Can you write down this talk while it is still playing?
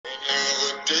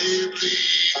day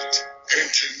bleeds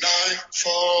into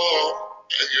nightfall,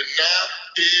 and you're not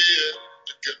here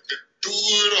to get me through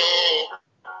it all.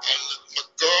 I let my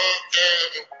guard down,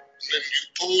 and then you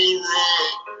pull the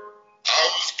rug. I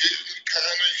was getting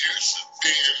kinda used to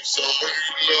being someone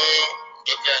you love,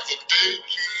 but now the day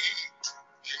bleeds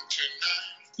into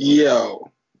night.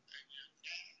 Yo,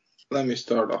 let me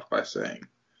start off by saying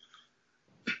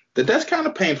that that's kind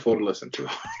of painful to listen to.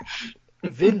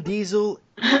 Vin Diesel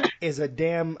is a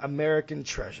damn American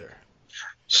treasure.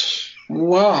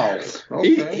 Wow.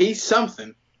 Okay. He's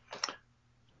something.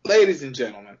 Ladies and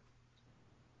gentlemen,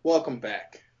 welcome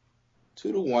back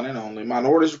to the one and only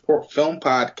Minorities Report Film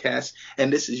Podcast,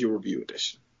 and this is your review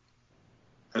edition.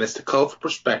 And it's the colorful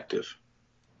perspective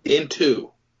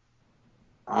into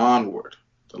Onward,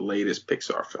 the latest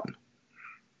Pixar film.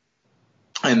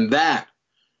 And that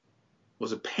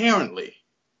was apparently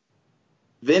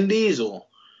Vin Diesel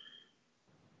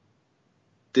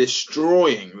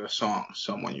destroying the song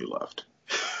Someone You Loved.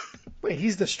 Wait,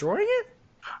 he's destroying it?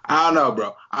 I don't know,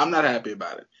 bro. I'm not happy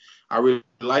about it. I really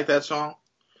like that song,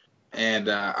 and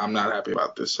I'm not happy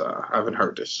about this. I haven't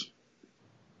heard this.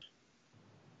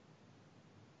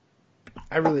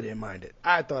 I really didn't mind it.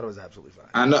 I thought it was absolutely fine.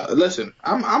 I know. Listen,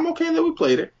 I'm okay that we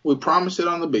played it. We promised it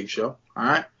on the big show. All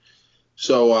right.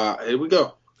 So here we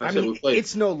go. I mean,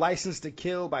 it's no License to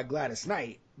Kill by Gladys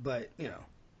Knight, but you know.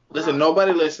 Listen,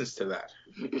 nobody listens to that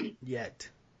yet.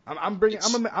 I'm gonna give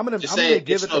it's it no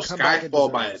the comeback it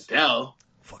Skyfall by deserves. Adele.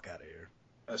 Fuck out of here.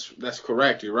 That's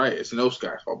correct. You're right. It's no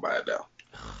Skyfall by Adele.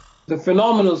 The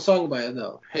phenomenal song by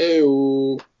Adele. Hey,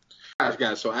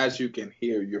 guys. So as you can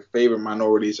hear, your favorite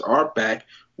minorities are back.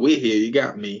 We here. You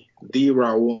got me, D.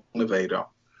 Raul Nevado.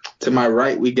 To my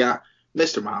right, we got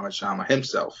Mr. Muhammad Shama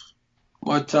himself.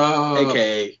 What's up?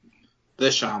 AKA the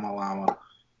Shama Lama.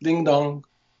 Ding dong.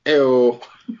 Ew.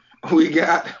 We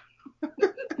got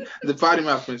the Potty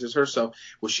Mouth Princess herself.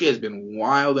 Well, she has been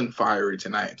wild and fiery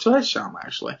tonight. So that's Shama,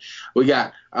 actually. We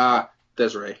got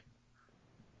Desiree,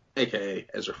 a.k.a.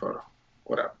 Ezra Photo.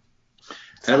 What up?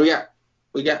 And we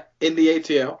got in the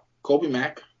ATL, Colby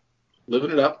Mack, living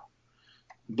it up,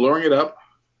 blurring it up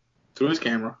through his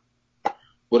camera.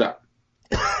 What up?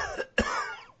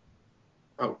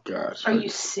 Oh, gosh. Are you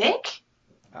sick?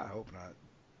 I hope not.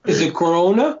 Is it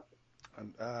Corona?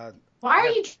 Why are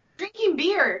you drinking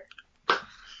beer?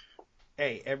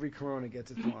 Hey, every Corona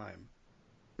gets its lime.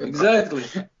 Exactly.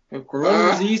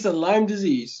 Corona disease and Lyme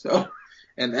disease. So.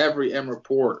 And every M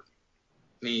Report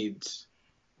needs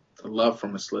the love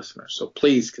from its listeners. So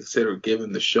please consider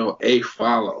giving the show a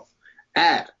follow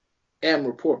at M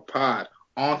Report Pod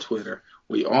on Twitter.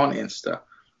 We on Insta.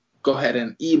 Go ahead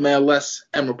and email us,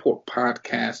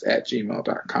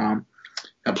 mreportpodcast@gmail.com.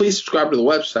 And please subscribe to the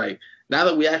website. Now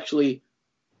that we actually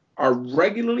are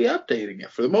regularly updating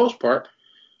it, for the most part,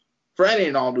 for any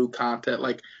and all new content,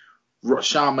 like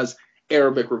Shama's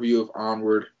Arabic review of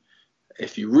Onward.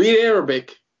 If you read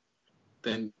Arabic,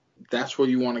 then that's where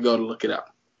you want to go to look it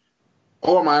up.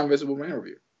 Or my Invisible Man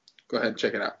review. Go ahead and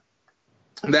check it out.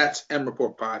 That's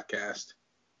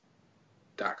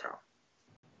mreportpodcast.com.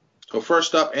 So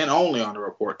first up and only on the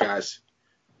report, guys,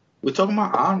 we're talking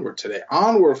about Onward today.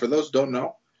 Onward, for those who don't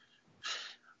know,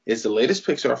 is the latest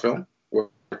Pixar film where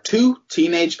two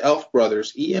teenage elf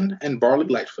brothers, Ian and Barley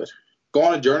Lightfoot, go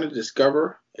on a journey to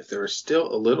discover if there is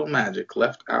still a little magic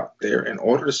left out there in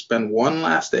order to spend one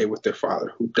last day with their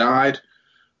father, who died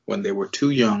when they were too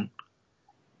young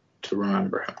to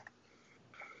remember him.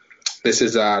 This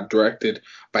is directed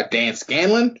by Dan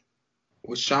Scanlon.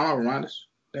 Which Shama, remind us?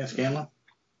 Dan Scanlon?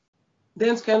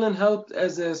 Dan Scanlon helped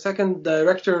as a second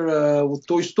director with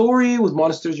Toy Story, with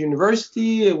Monsters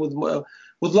University, with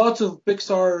lots of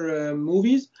Pixar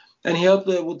movies, and he helped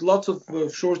with lots of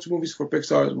short movies for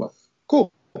Pixar as well. Cool.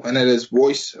 And it is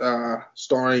voice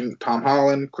starring Tom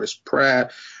Holland, Chris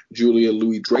Pratt, Julia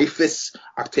Louis-Dreyfus,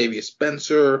 Octavia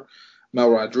Spencer, Mel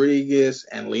Rodriguez,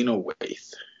 and Lena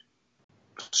Waithe.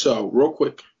 So, real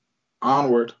quick,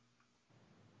 Onward.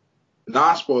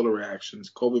 Non-spoiler reactions.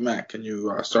 Colby Mack, can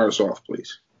you start us off,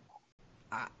 please?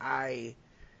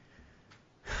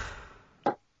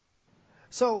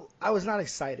 So, I was not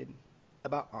excited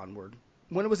about Onward.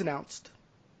 When it was announced,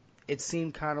 it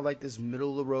seemed kind of like this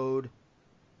middle-of-the-road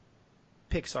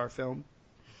Pixar film.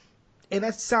 And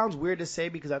that sounds weird to say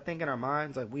because I think in our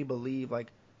minds, like, we believe,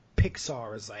 like,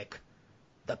 Pixar is, like,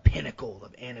 the pinnacle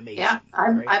of animation. Yeah,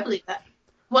 right? I believe that.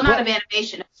 Well, not of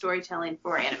animation, of storytelling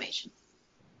for animation.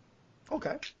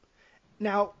 Okay.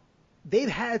 Now, they've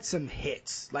had some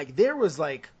hits. Like, there was,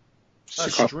 like, a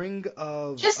string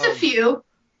of... Just a few.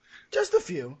 Just a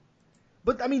few.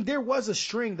 But, I mean, there was a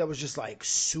string that was just, like,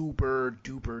 super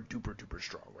duper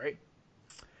strong, right?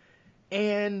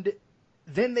 And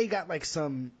then they got like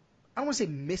some, I don't want to say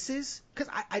misses, because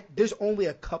there's only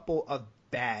a couple of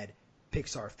bad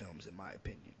Pixar films in my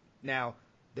opinion. Now,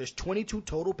 there's 22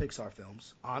 total Pixar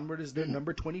films. Onward is their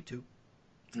number 22.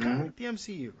 It's kind of like the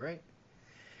MCU, right?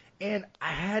 And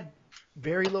I had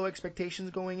very low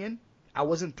expectations going in. I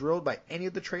wasn't thrilled by any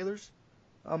of the trailers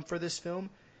for this film.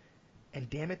 And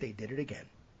damn it, they did it again.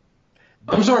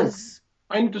 I'm sorry.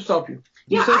 I need to stop you.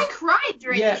 Yeah, said, I cried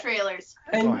during the trailers.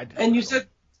 And you said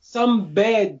some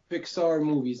bad Pixar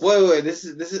movies. Wait. This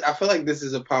is. I feel like this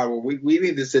is a pod where we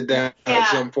need to sit down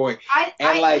at some point. We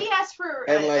asked for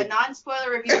a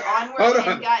non-spoiler review Onward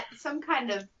and got some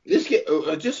kind of.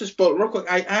 Just to spoil real quick.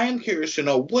 I am curious to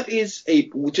know what is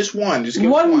just one. Just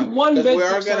give one. Because we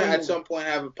are gonna at some point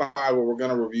have a pod where we're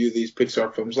gonna review these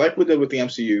Pixar films like we did with the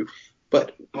MCU.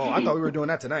 But I thought we were doing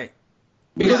that tonight.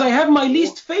 Because I have my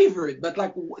least favorite, but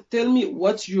like, tell me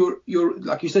what's your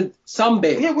like you said, some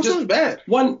bad. Yeah, which one's bad?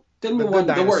 One, tell me one,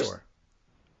 the worst.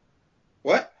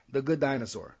 What? The Good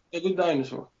Dinosaur. The Good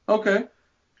Dinosaur. Okay.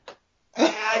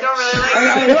 Yeah, I don't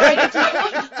really like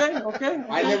it. Okay.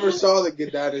 I never saw The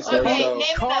Good Dinosaur. Okay, so.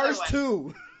 name Cars another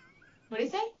 2. What do you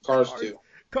say? Cars 2.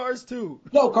 Cars 2.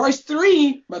 No, Cars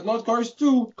 3, but not Cars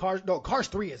 2. Cars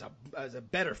 3 is a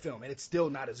better film, and it's still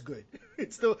not as good.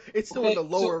 It's still in the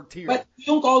lower tier. But you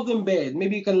don't call them bad.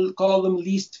 Maybe you can call them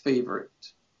least favorite.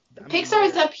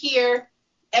 Pixar's up here,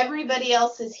 everybody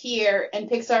else is here, and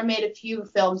Pixar made a few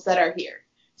films that are here.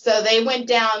 So they went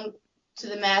down to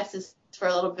the masses for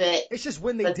a little bit. It's just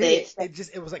when they did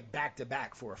it was like back to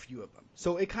back for a few of them.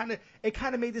 So it kind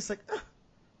of made this like.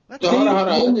 Hold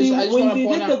on. When they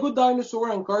did The Good Dinosaur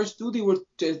and Cars 2, they were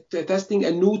testing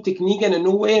a new technique and a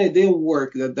new way, and it didn't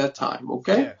work at that time,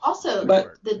 okay? Yeah. Also,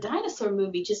 the dinosaur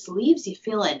movie just leaves you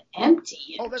feeling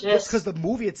empty. That's because the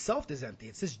movie itself is empty.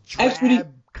 It's this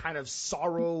drab kind of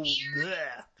sorrow.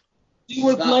 You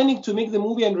were planning to make the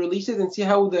movie and release it and see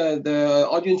how the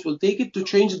audience will take it to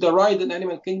change the ride in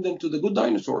Animal Kingdom to The Good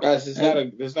Dinosaur. Guys,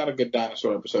 it's not a good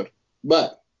dinosaur episode.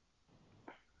 But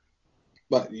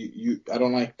I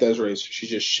don't like Desiree. She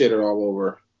just shitted all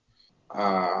over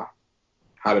How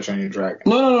to Train Your Dragon.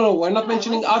 No. We're not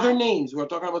mentioning other names. We're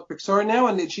talking about Pixar now,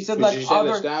 and she said she said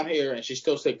it's down here, and she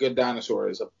still said Good Dinosaur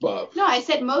is above. No, I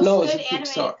said most good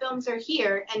animated films are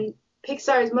here, and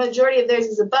Pixar's majority of theirs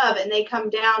is above, and they come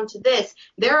down to this.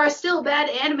 There are still bad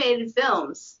animated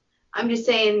films. I'm just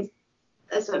saying,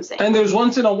 that's what I'm saying. And there's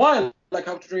once in a while, like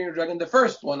How to Train Your Dragon, the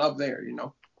first one up there, you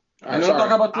know. I'm not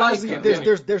talking about honestly,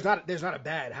 there's not a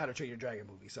bad How to Train Your Dragon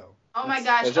movie. So. Oh my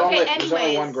gosh. There's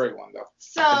only one great one though.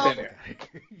 So,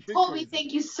 Colby,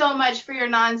 thank you so much for your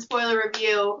non-spoiler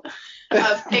review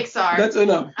of Pixar. That's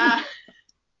enough.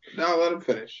 No, let him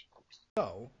finish.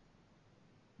 So,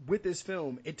 with this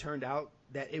film, it turned out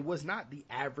that it was not the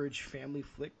average family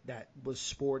flick that was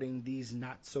sporting these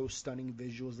not so stunning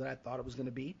visuals that I thought it was going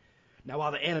to be. Now,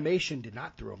 while the animation did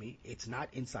not throw me, it's not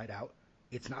Inside Out,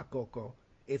 it's not Coco.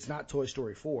 It's not Toy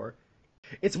Story 4.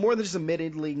 It's more than just a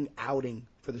middling outing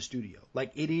for the studio.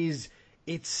 Like,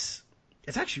 it's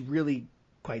actually really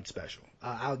quite special.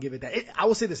 I'll give it that. I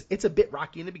will say this. It's a bit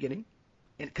rocky in the beginning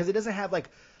because it doesn't have, like,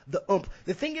 the oomph.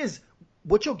 The thing is,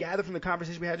 what you'll gather from the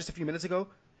conversation we had just a few minutes ago,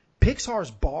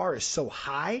 Pixar's bar is so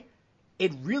high,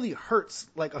 it really hurts,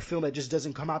 like, a film that just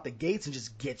doesn't come out the gates and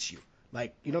just gets you.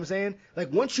 Like, you know what I'm saying?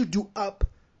 Like, once you do Up,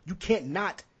 you can't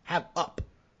not have Up.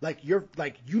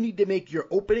 You need to make your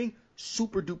opening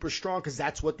super duper strong because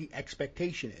that's what the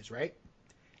expectation is, right?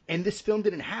 And this film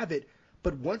didn't have it,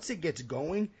 but once it gets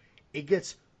going, it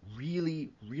gets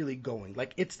really, really going.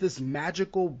 Like, it's this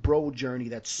magical bro journey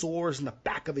that soars in the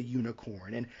back of a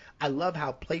unicorn. And I love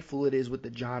how playful it is with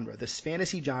the genre, this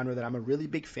fantasy genre that I'm a really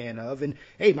big fan of. And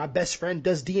hey, my best friend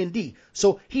does D&D,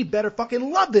 so he better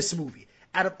fucking love this movie.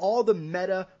 Out of all the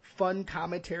meta fun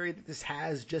commentary that this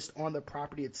has just on the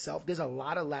property itself, there's a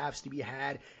lot of laughs to be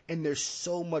had, and there's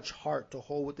so much heart to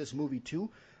hold with this movie too.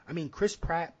 I mean, Chris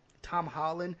Pratt, Tom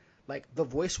Holland, like the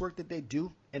voice work that they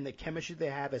do and the chemistry they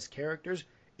have as characters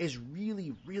is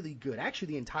really, really good. Actually,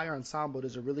 the entire ensemble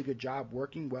does a really good job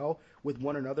working well with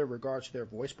one another in regards to their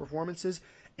voice performances.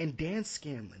 And Dan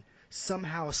Scanlon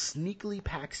somehow sneakily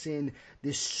packs in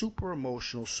this super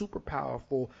emotional, super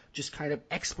powerful, just kind of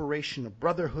exploration of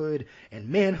brotherhood and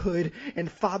manhood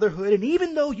and fatherhood. And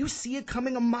even though you see it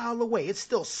coming a mile away, it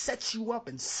still sets you up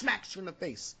and smacks you in the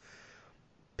face.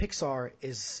 Pixar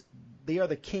they are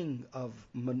the king of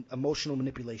emotional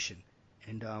manipulation,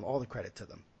 and all the credit to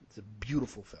them. It's a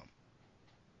beautiful film.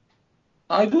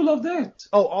 I do love that.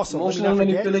 Oh, also, emotional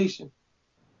manipulation.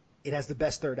 It has the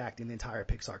best third act in the entire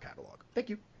Pixar catalog. Thank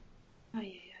you.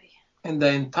 And the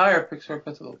entire Pixar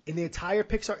catalog. In the entire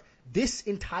Pixar, This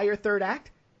entire third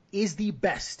act is the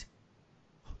best.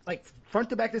 Like, front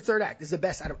to back, the third act is the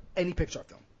best out of any Pixar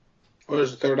film. Or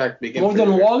does the third act begin? More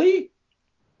than WALL-E?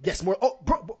 Yes, more. Oh,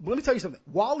 bro, let me tell you something.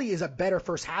 WALL-E is a better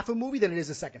first half of a movie than it is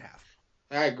the second half.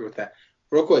 I agree with that.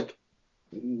 Real quick,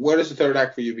 where does the third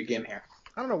act for you begin here?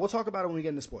 I don't know. We'll talk about it when we get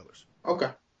into spoilers. Okay.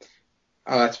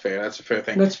 Oh, that's fair. That's a fair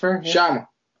thing. That's fair. Yeah. Shama.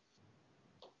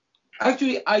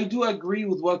 Actually, I do agree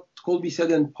with what Colby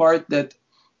said in part, that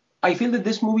I feel that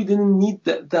this movie didn't need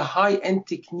the high-end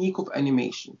technique of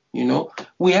animation. You know,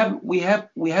 we have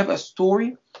a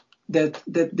story that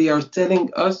they are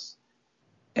telling us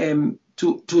to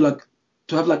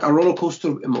have like a roller coaster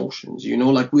of emotions. You know,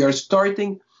 like we are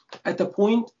starting at a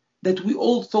point that we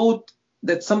all thought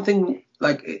that something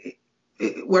like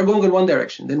we're going in one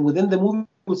direction. Then within the movie,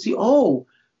 we'll see, oh,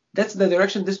 that's the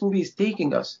direction this movie is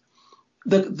taking us.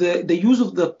 The use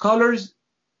of the colors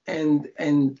and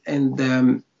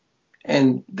the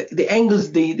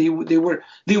angles they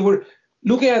were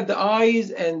looking at the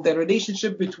eyes and the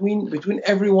relationship between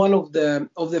every one of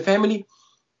the family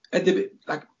at the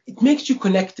like it makes you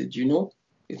connected, you know.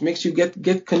 It makes you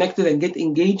get connected and get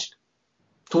engaged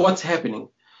to what's happening.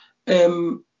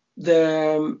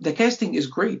 The casting is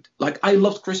great. Like I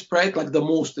loved Chris Pratt like the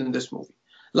most in this movie.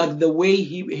 Like the way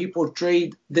he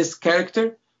portrayed this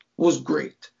character was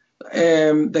great.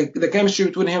 The chemistry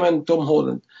between him and Tom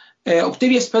Holland.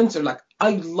 Octavia Spencer, like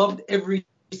I loved every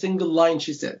single line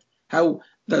she said. How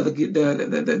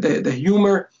the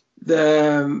humor,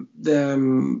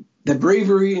 the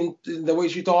bravery in the way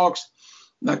she talks,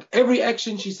 like every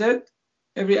action she said,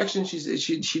 every action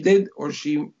she did, or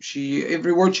she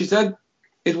every word she said,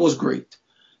 it was great.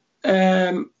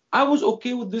 I was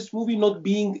okay with this movie not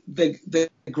being the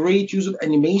great use of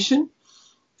animation,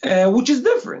 which is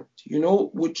different, you know,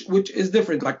 which is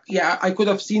different. Like, yeah, I could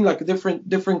have seen like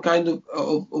different kind of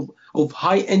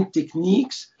high-end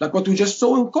techniques, like what we just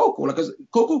saw in Coco. Like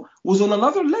Coco was on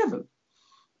another level,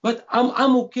 but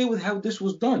I'm okay with how this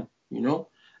was done, you know.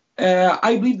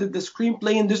 I believe that the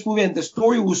screenplay in this movie and the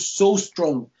story was so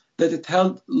strong that it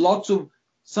held lots of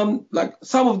some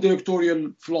of the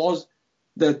directorial flaws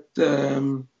that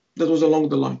was along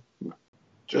the line.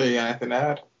 Joe, you got anything to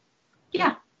add?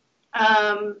 Yeah.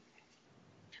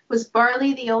 Was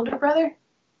Barley the older brother?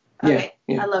 Okay.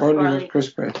 Yeah. I love Barley. Chris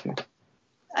Pratt, yeah.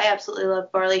 I absolutely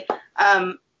love Barley.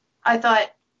 I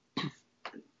thought,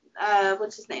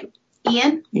 what's his name?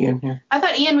 Ian? Ian, yeah. I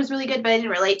thought Ian was really good, but I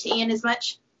didn't relate to Ian as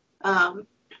much.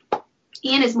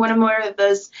 Ian is more of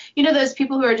those, you know, those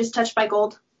people who are just touched by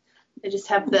gold. They just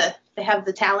have the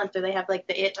talent, or they have like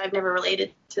the it. I've never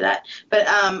related to that, but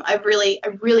I really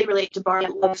relate to Barley. I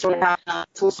love how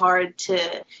it was hard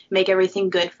to make everything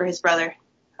good for his brother.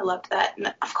 I loved that,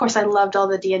 and of course I loved all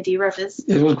the D&D references.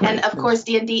 And of course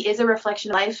D&D is a reflection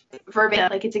of life,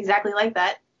 verbatim, like it's exactly like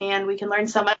that, and we can learn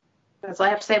so much. That's all I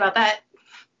have to say about that.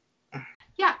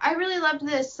 Yeah, I really loved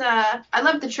this. I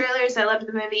loved the trailers. I loved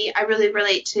the movie. I really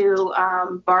relate to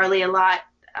Barley a lot.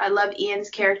 I love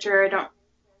Ian's character. I don't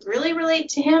really relate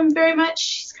to him very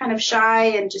much. He's kind of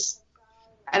shy and just,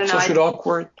 I don't know. Social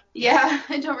awkward. Yeah,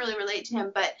 I don't really relate to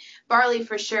him. But Barley,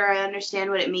 for sure, I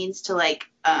understand what it means to, like,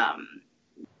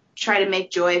 try to make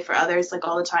joy for others, like,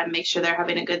 all the time, make sure they're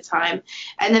having a good time.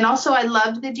 And then also I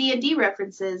loved the D&D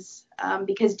references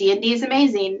because D&D is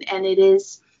amazing, and it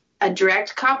is a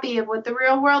direct copy of what the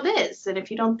real world is. And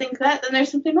if you don't think that, then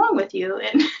there's something wrong with you.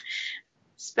 And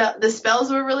the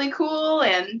spells were really cool,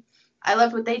 and I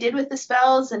loved what they did with the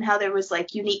spells and how there was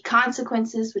like unique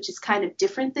consequences, which is kind of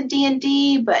different than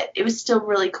D&D, but it was still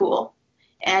really cool.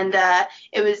 And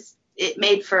it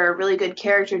made for really good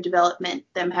character development,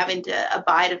 them having to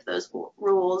abide of those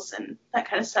rules and that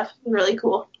kind of stuff. Really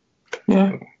cool.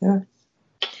 Yeah.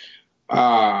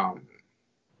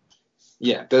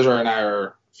 Yeah, Desiree and I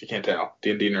are, if you can't tell,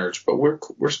 D&D nerds, but we're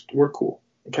cool.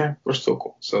 Okay, we're still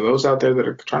cool. So those out there that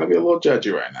are trying to be a little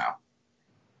judgy right now,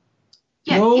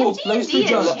 yeah, no D&D place to is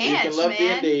judge. you can love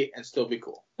man. D&D and still be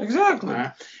cool. Exactly.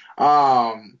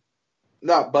 All right?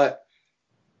 No, but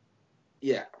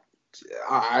yeah,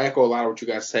 I echo a lot of what you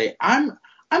guys say. I'm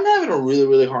having a really,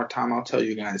 really hard time. I'll tell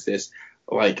you guys this.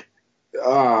 Like,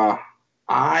 I'm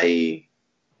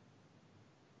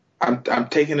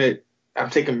taking it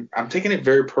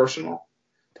very personal.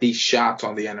 These shots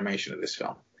on the animation of this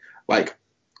film, like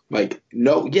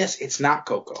no, yes, it's not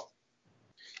Coco.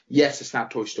 Yes, it's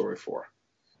not Toy Story 4.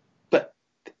 But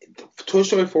Toy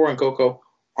Story 4 and Coco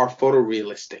are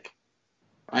photorealistic,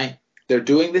 right? They're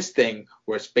doing this thing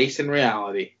where it's based in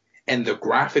reality, and the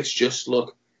graphics just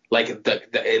look like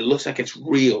it looks like it's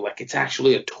real, like it's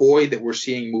actually a toy that we're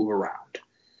seeing move around.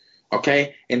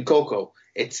 Okay? In Coco,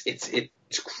 it's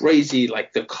it's crazy,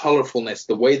 like the colorfulness,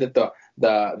 the way that the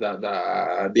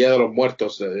Dia de los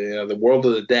Muertos, the world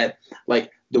of the dead, like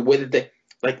the way that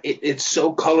it's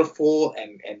so colorful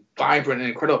and vibrant and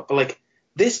incredible. But like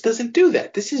this doesn't do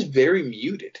that. This is very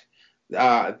muted.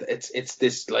 It's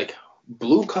this like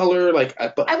blue color, like.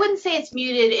 But I wouldn't say it's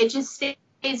muted. It just stays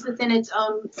within its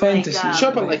own Fantasy.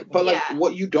 sure, but yeah.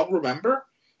 what you don't remember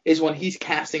is when he's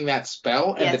casting that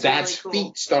spell and Yeah, the it's really dad's cool.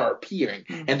 feet start appearing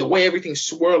and the way everything's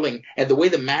swirling and the way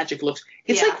the magic looks.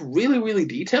 It's Yeah. like really, really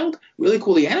detailed, really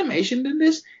cool. The animation in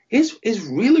this is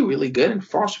really, really good and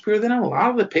far superior than a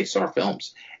lot of the Pixar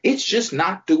films. It's just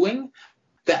not doing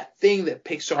that thing that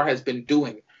Pixar has been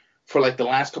doing for like the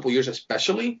last couple years,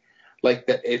 especially like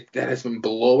that has been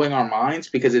blowing our minds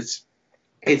because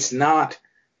it's not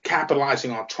capitalizing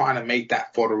on trying to make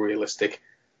that photorealistic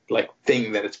like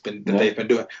thing that they've been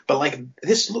doing. But like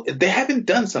they haven't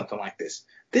done something like this.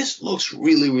 This looks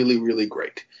really, really, really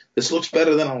great. This looks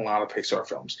better than a lot of Pixar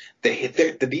films.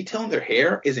 The detail in their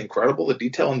hair is incredible. The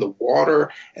detail in the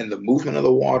water and the movement of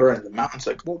the water and the mountains,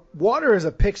 like. Well, water is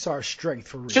a Pixar strength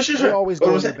for real. Sure. They always But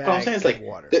go what in their I'm bag saying is with like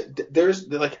water. there's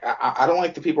like I don't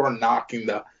like the people are knocking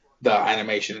the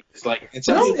animation. It's like it's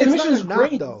No, not, the animation not is a knock,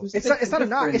 great. though. It's not a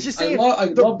knock. different. It's just I saying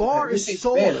love the it. bar I is think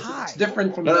so it's high. It's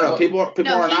different from no. People No,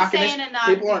 are he's knocking this. saying a knock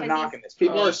People are because knocking this.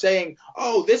 People are saying,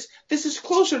 oh, this is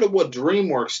closer to what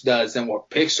DreamWorks does than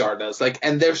what Pixar does. Like,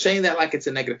 and they're saying that like it's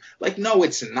a negative. Like, no,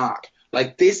 it's not.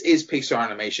 Like, this is Pixar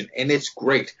animation, and it's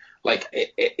great. Like,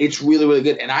 it's really, really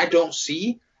good. And I don't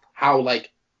see how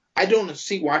I don't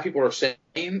see why people are saying,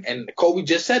 and Kobe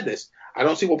just said this. I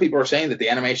don't see what people are saying that the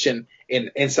animation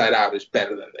in Inside Out is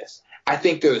better than this. I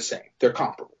think they're the same. They're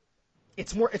comparable.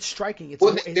 It's striking.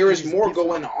 Well, there is more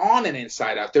going on in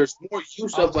Inside Out. There's more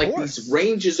use of like these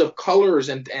ranges of colors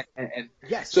and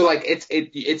yes. So like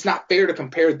it's not fair to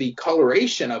compare the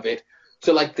coloration of it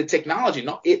to like the technology.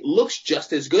 No, it looks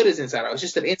just as good as Inside Out. It's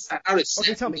just that Inside Out is.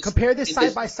 Okay, tell me. Compare this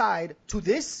side by side to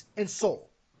this and Soul.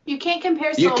 You can't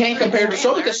compare Soul. You can't compare to to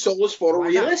Soul because Soul is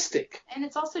photorealistic. And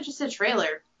it's also just a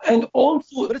trailer. And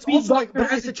also, but it's also like, but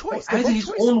has it's a choice. Has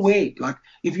his own way. Like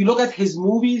if you look at his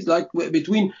movies, like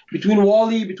between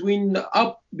WALL-E, between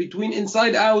Up, between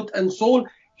Inside Out, and Soul,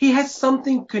 he has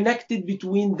something connected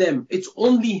between them. It's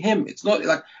only him. It's not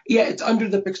like it's under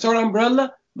the Pixar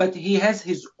umbrella, but he has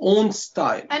his own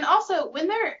style. And also, when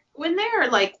they're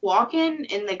like walking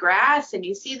in the grass and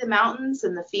you see the mountains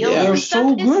and the fields and stuff,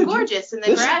 so good. It's gorgeous. And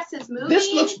the grass is moving.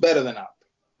 This looks better than Up.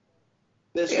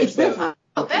 Better than Up,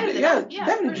 for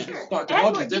sure. It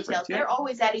has more details. They're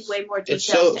always adding way more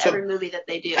details to every movie that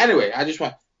they do. Anyway, I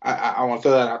want to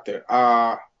throw that out there.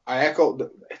 I echo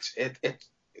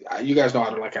you guys know I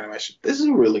don't like animation. This is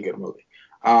a really good movie.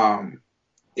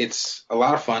 It's a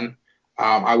lot of fun.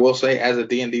 I will say, as a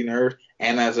D&D nerd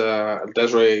and as a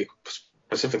Desiree,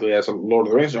 specifically as a Lord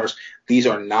of the Rings nerd, these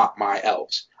are not my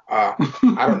elves. I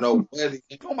don't know where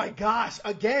oh my gosh!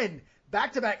 Again,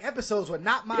 back-to-back episodes were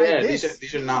not my. Yeah,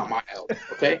 these are not my elves.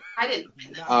 Okay. I didn't.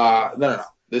 No.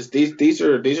 These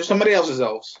are somebody else's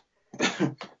elves.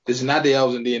 This is not the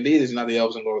elves in D&D. This is not the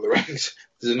elves in Lord of the Rings.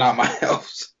 This is not my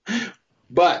elves.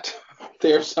 But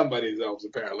they're somebody's elves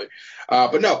apparently.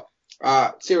 But no.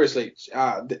 Seriously,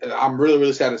 I'm really,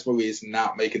 really sad this movie is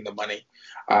not making the money.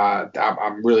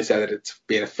 I'm really sad that it's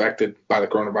being affected by the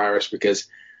coronavirus because,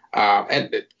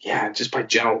 just by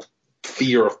general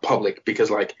fear of public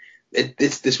because like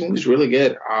this movie's really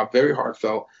good, very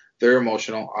heartfelt, very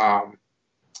emotional. I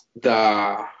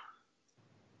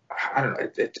don't know,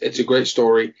 it's a great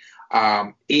story.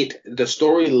 The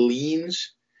story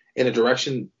leans in a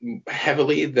direction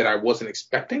heavily that I wasn't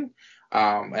expecting.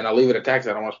 And I'll leave it at that because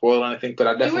I don't want to spoil anything, but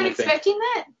I definitely You weren't expecting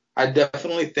that? I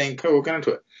definitely think we'll get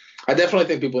into it. I definitely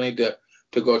think people need to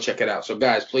go check it out. So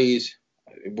guys, please,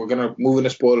 we're gonna move into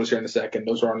spoilers here in a second.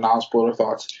 Those are our non-spoiler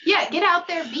thoughts. Yeah, get out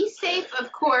there, be safe,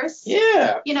 of course.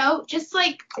 Yeah. Just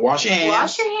like wash your hands.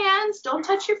 Wash your hands. Don't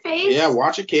touch your face. Yeah,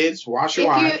 watch your kids. Wash your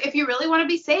eyes. If you really want to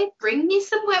be safe, bring me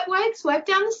some wet wipes. Wipe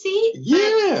down the seat.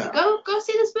 Yeah. Go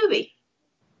see this movie.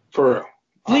 For real.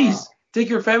 Please take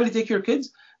your family, take your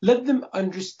kids. Let them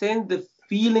understand the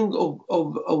feeling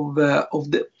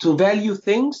to value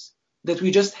things that we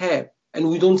just have and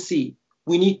we don't see.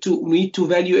 We need to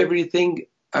value everything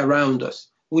around us.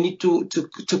 We need to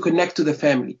connect to the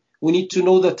family. We need to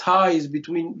know the ties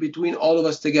between all of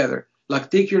us together.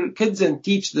 Like take your kids and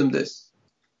teach them this.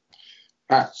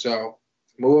 All right. So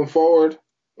moving forward,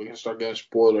 we're gonna start getting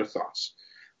spoiler thoughts.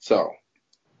 So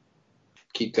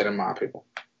keep that in mind, people.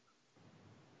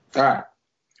 All right.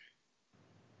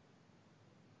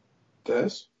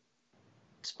 This?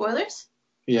 Spoilers?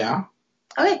 Yeah.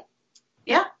 Okay.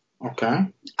 Yeah. Okay.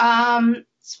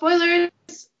 spoilers.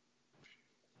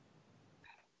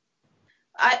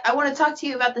 I want to talk to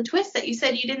you about the twist that you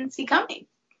said you didn't see coming.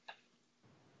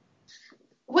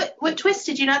 What twist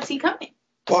did you not see coming?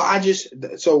 Well,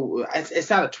 it's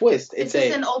not a twist. Is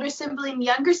this an older sibling,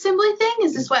 younger sibling thing?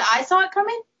 Is this why I saw it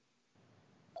coming?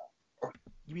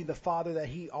 You mean the father that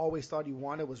he always thought he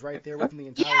wanted was right there with him the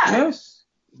entire Yeah. time? Yes.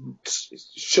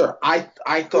 Sure. I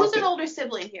thought Who's an older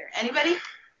sibling here? Anybody?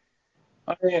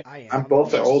 I am. I am. I'm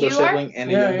both an older You are? sibling and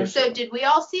a Yeah, younger yeah. sibling. So did we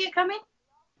all see it coming?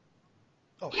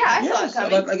 Oh, Yeah, I saw Yes, it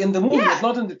coming. like in the movie, Yeah. but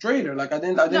not in the trailer. Like I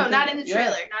didn't. No, think- not in the yeah.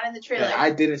 trailer. Not in the trailer. Yeah, I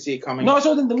didn't see it coming. No, I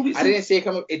saw it in the movie. I didn't see it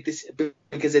coming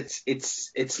because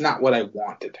it's not what I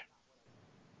wanted.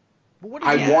 But what do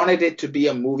you I Yeah. wanted it to be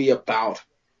a movie about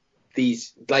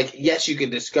these, like, yes, you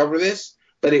can discover this,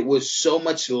 but it was so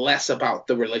much less about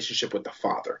the relationship with the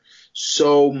father.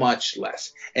 So much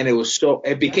less. And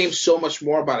it became so much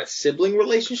more about a sibling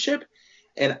relationship.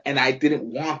 And I didn't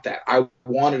want that. I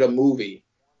wanted a movie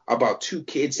about two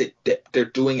kids that they're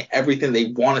doing everything they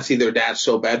want to see their dad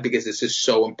so bad because this is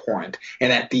so important.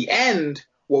 And at the end,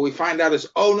 what we find out is,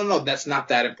 oh, no, that's not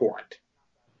that important.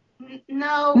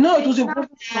 No. No, it was it's not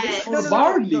important that. for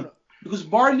Barley because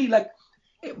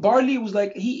Barley was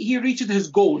like he reached his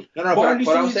goal. No, Barley but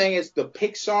what saw I'm his- saying is the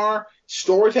Pixar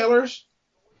storytellers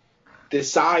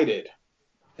decided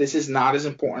this is not as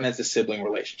important as the sibling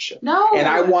relationship. No. And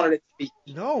I wanted it to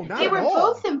be. No, not They at were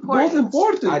all. both important. both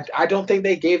important. I don't think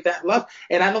they gave that love,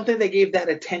 and I don't think they gave that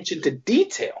attention to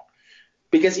detail.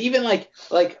 Because even like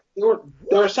there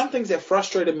were some things that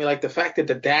frustrated me, like the fact that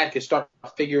the dad could start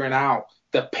figuring out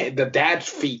the dad's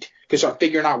feet could start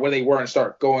figuring out where they were and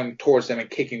start going towards them and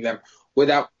kicking them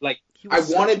without like. He I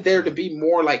was wanted searching there for to them. be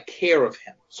more like care of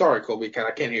him. Sorry, Colby, because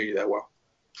I can't hear you that well.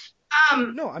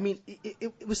 No, I mean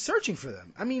it was searching for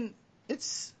them. I mean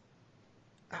it's.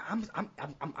 I'm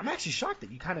actually shocked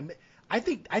that you kind of. I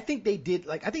think they did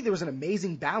like I think there was an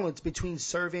amazing balance between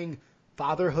serving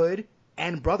fatherhood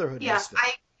and brotherhood. in Yeah, this film.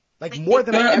 I like more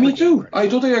than I Yeah, ever me gave too. credit. I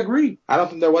totally agree. I don't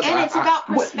think there was. and it's about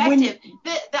when- perspective.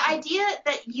 The idea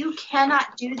that you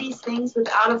cannot do these things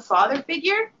without a father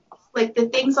figure, like the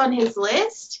things on his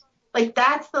list, like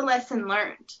that's the lesson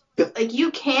learned. Like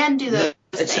you can do those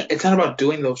things. It's not about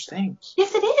doing those things.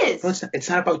 Yes, it is. No, it's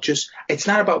not about it's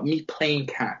not about me playing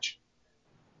catch.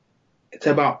 It's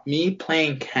about me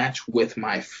playing catch with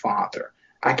my father.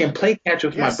 I can play catch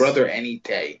with my Yes. brother any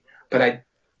day, but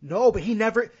No, but he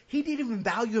didn't even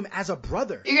value him as a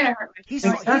brother. You're gonna hurt me. He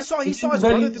saw Exactly. his He brother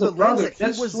values through the the brother. lens that he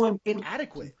That's was so important.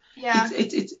 inadequate. Yeah.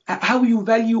 It's how you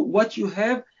value what you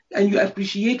have and you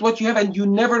appreciate what you have and you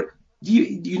never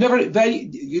value,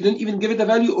 you don't even give it a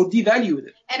value or devalue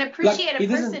it. And appreciate Like, a it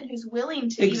doesn't- person who's willing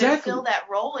to even Exactly. fill that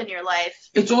role in your life.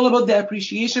 It's all about the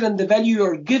appreciation and the value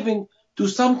you're giving to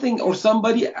something or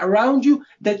somebody around you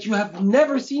that you have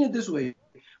never seen it this way.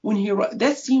 When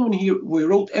that scene when he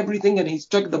wrote everything and he's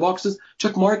checked the boxes,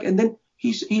 check mark, and then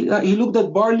he looked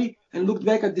at Barley and looked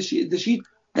back at the sheet.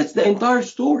 That's the entire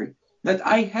story. That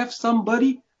I have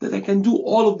somebody that I can do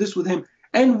all of this with him,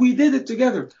 and we did it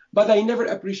together. But I never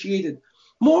appreciated.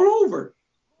 Moreover,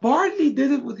 Barley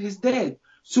did it with his dad,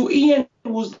 so Ian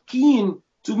was keen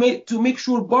to make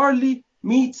sure Barley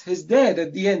meets his dad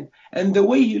at the end, and the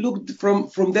way he looked from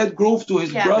that grove to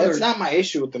his Yeah. brother. that's not my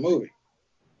issue with the movie.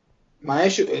 My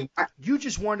issue is You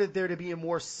just wanted there to be a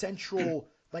more central,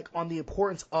 like on the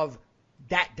importance of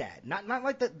that dad, not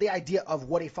like the idea of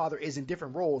what a father is in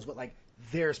different roles, but like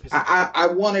their specific. I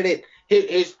wanted it.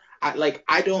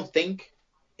 I don't think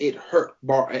it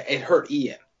hurt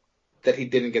Ian that he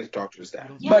didn't get to talk to his dad.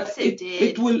 Yes, but it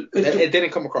did. It didn't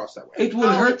come across that way. It will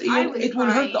hurt I Ian. was It will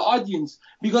hurt crying. the audience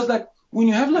because like when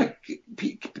you have like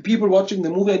people watching the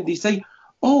movie and they say,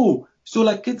 "Oh," so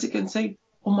like kids can say,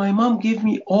 "Oh, my mom gave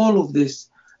me all of this.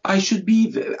 I should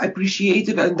be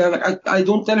appreciative," and they're like, I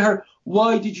don't tell her,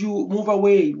 "Why did you move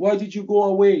away? Why did you go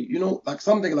away?" You know, like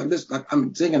something like this. Like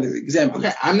I'm saying an example.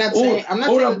 Okay, I'm not saying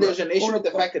that there's an issue with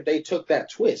the fact that they took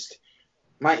that twist.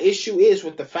 My issue is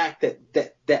with the fact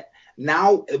that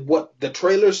now what the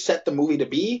trailers set the movie to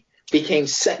be became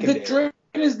secondary. The trailer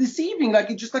is deceiving. Like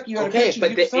it's just like you're Okay, attaching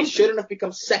but it to it something. shouldn't have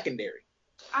become secondary.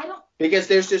 I don't. Because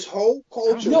there's this whole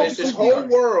culture, No, there's this because they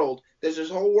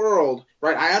whole world,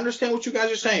 right? I understand what you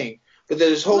guys are saying, but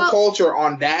there's this whole Well- culture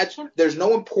on dads. There's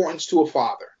no importance to a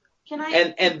father, Can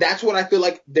I? and that's what I feel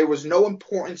like. There was no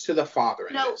importance to the father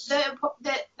in No, this.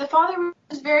 the father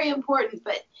was very important,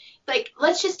 but like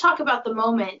let's just talk about the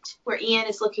moment where Ian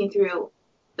is looking through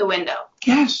the window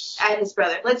Yes. at his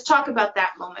brother. Let's talk about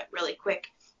that moment really quick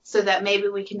so that maybe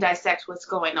we can dissect what's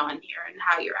going on here and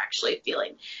how you're actually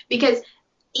feeling. Because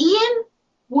Ian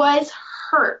was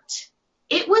hurt.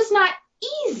 It was not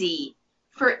easy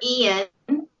for Ian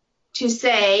to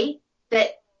say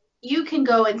that you can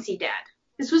go and see Dad.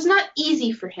 This was not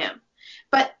easy for him.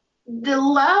 But the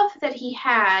love that he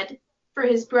had for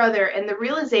his brother and the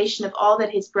realization of all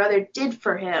that his brother did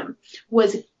for him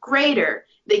was greater.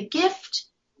 The gift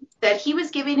that he was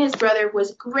giving his brother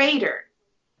was greater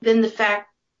than the fact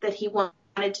that he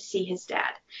wanted to see his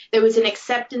dad. There was an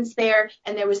acceptance there,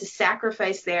 and there was a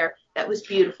sacrifice there that was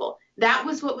beautiful. That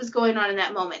was what was going on in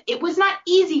that moment. It was not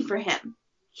easy for him.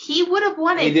 He would have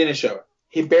wanted. He didn't show it.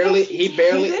 He barely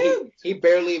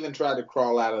even tried to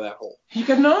crawl out of that hole. He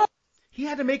could not. He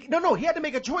had to make he had to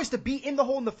make a choice to be in the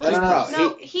hole in the first place.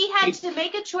 No, he had to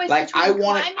make a choice. Like I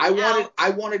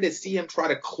wanted to see him try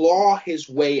to claw his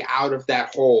way out of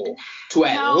that hole to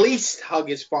at least hug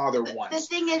his father once. The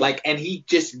thing is, and he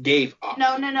just gave up.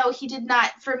 No, he did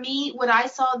not. For me, what I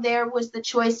saw there was the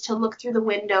choice to look through the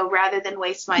window rather than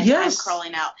waste my time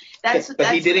crawling out.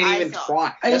 But he didn't even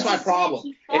try. That's my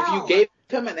problem. If you gave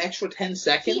him an extra 10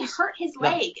 seconds, he hurt his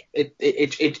leg.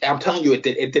 I'm telling you, it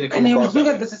didn't come across. And he was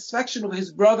looking at the satisfaction of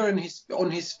his brother and on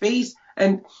his face.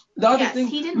 And the other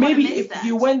thing, maybe if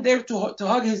he went there to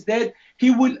hug his dad,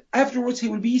 he will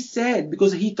be sad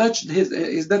because he touched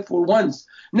his dad for once.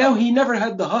 Now he never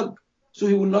had the hug, so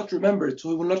he will not remember it.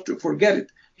 So he will not forget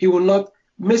it. He will not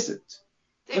miss it.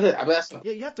 Yeah,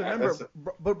 you have to remember,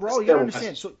 but bro, you gotta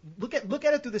understand. So look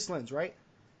at it through this lens, right?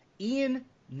 Ian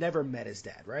never met his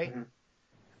dad, right? Mm-hmm.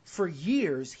 For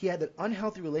years, he had an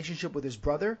unhealthy relationship with his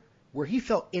brother where he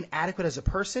felt inadequate as a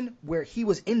person, where he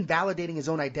was invalidating his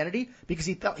own identity because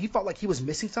he felt like he was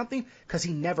missing something because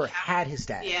he never had his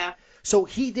dad. Yeah. So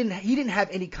he didn't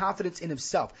have any confidence in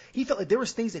himself. He felt like there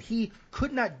was things that he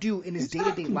could not do in his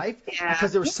day-to-day life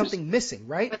because there was something missing,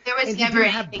 right? But there was and never he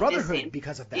didn't have brotherhood missing.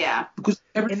 Because of that. Yeah. Because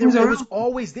it was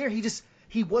always there.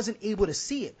 He wasn't able to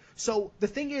see it. So the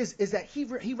thing is that he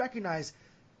recognized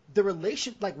the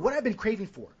relation, like what I've been craving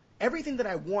for. Everything that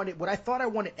I wanted, what I thought I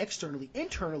wanted externally,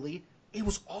 internally, it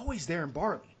was always there in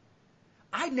Barley.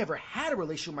 I never had a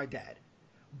relationship with my dad.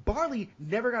 Barley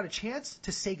never got a chance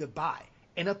to say goodbye,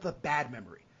 and that's a bad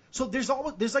memory. So there's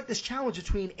like this challenge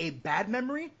between a bad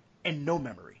memory and no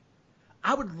memory.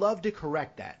 I would love to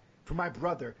correct that for my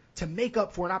brother to make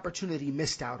up for an opportunity he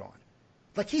missed out on.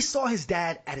 Like he saw his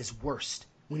dad at his worst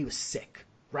when he was sick,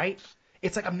 right?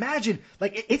 It's like, imagine,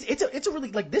 like, it's a really,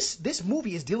 like, this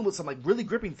movie is dealing with some, like, really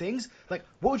gripping things. Like,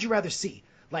 what would you rather see?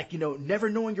 Like, never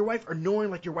knowing your wife or knowing,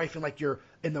 like, your wife like you're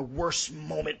in the worst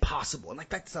moment possible. And, like,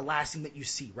 that's the last thing that you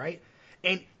see, right?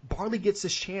 And Barley gets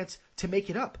this chance to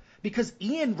make it up because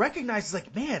Ian recognizes,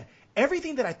 like, man,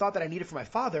 everything that I thought that I needed from my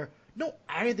father, no,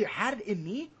 I either had it in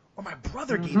me or my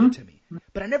brother gave it to me.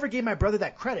 But I never gave my brother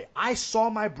that credit. I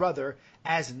saw my brother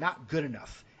as not good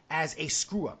enough, as a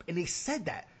screw-up. And he said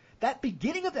that. That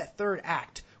beginning of that third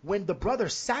act, when the brother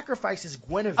sacrifices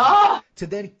Guinevere to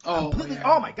then completely,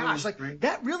 oh my gosh, like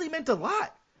that really meant a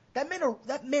lot. That meant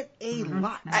a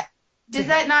lot. Does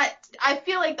that not? I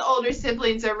feel like the older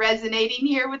siblings are resonating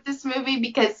here with this movie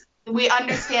because we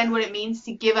understand what it means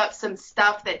to give up some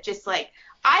stuff that just like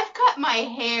I've cut my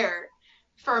hair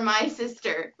for my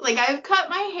sister, like I've cut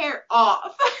my hair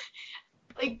off,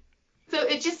 like so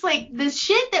it's just like the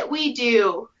shit that we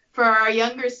do for our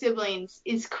younger siblings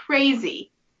is crazy.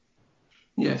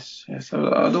 Yes. I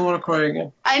don't want to cry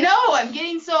again. I know. I'm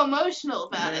getting so emotional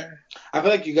about it. I feel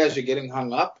like you guys are getting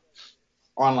hung up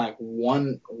on like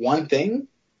one thing,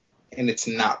 and it's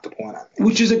not the point I'm making.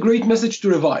 Which is a great message to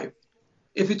revive.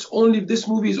 If this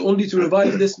movie is only to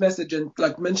revive this message and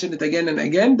like mention it again and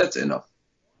again, that's enough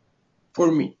for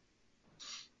me.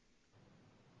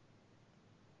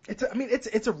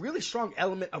 It's a really strong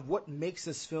element of what makes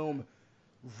this film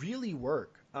really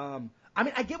work.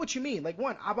 I get what you mean. Like,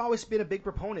 one, I've always been a big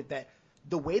proponent that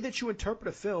the way that you interpret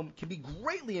a film can be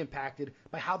greatly impacted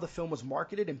by how the film was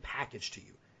marketed and packaged to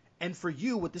you. And for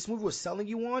you, what this movie was selling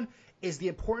you on is the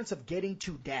importance of getting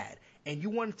to dad. And you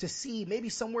wanted to see maybe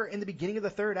somewhere in the beginning of the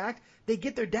third act, they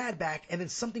get their dad back and then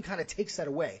something kind of takes that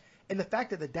away. And the fact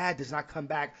that the dad does not come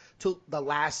back till the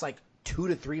last, like, 2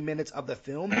 to 3 minutes of the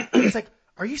film, it's like,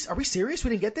 are we serious? We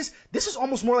didn't get this? This is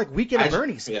almost more like Weekend at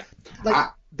Bernie's. Yeah.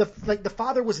 The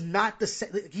father was not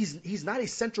he's not a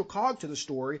central cog to the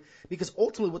story because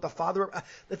ultimately what the father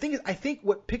the thing is, I think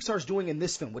what Pixar's doing in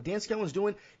this film, what Dan Scanlon's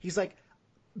doing, he's like,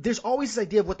 there's always this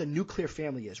idea of what the nuclear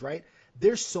family is, right?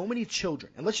 There's so many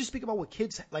children, and let's just speak about what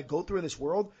kids like go through in this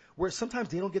world, where sometimes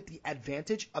they don't get the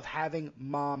advantage of having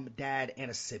mom, dad,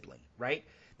 and a sibling, right?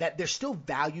 That there's still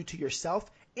value to yourself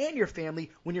and your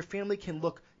family when your family can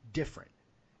look different.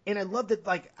 And I love that,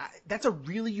 like, that's a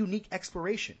really unique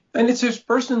exploration. And it's his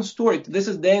personal story. This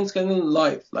is Dan Scanlon's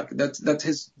life. Like, that's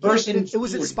his personal It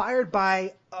was story. inspired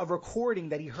by a recording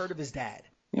that he heard of his dad.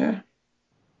 Yeah.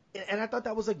 And I thought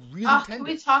that was, like, really tender. Can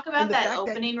we talk about that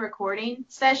opening recording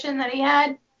session that he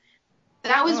had?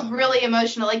 That was really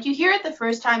emotional. Like, you hear it the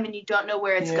first time and you don't know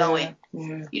where it's going.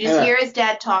 Yeah. You just hear his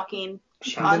dad talking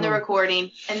on the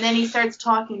recording, and then he starts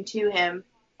talking to him,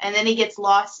 and then he gets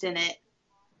lost in it.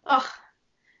 Oh,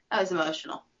 that was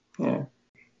emotional. Yeah.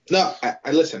 No,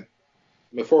 I listen.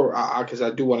 Before, because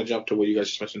I do want to jump to what you guys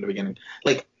just mentioned in the beginning.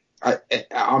 Like,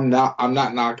 I'm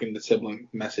not knocking the sibling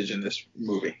message in this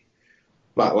movie,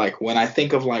 but like when I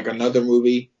think of like another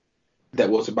movie that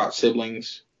was about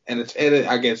siblings, and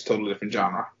I guess it's a totally different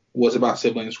genre, was about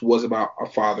siblings, was about a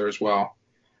father as well.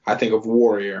 I think of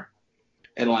Warrior,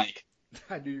 and like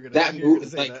I knew you were that gonna movie,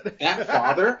 say like that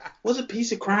father was a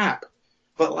piece of crap,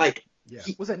 but like. Yeah.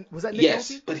 Was that Nick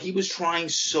Yes, Nolte? but he was trying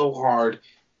so hard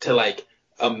to like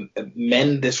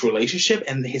mend this relationship,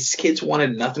 and his kids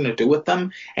wanted nothing to do with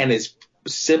them, and his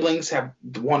siblings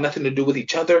want nothing to do with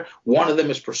each other. One of them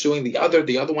is pursuing the other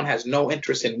one has no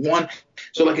interest in one.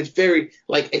 So like it's very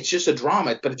like it's just a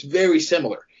drama, but it's very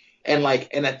similar. And like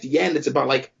at the end, it's about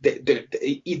like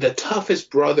the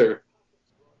toughest brother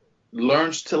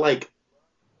learns to.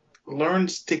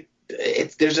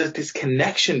 There's this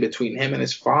connection between him and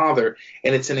his father,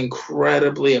 and it's an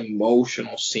incredibly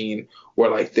emotional scene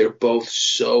where like they're both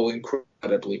so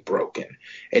incredibly broken.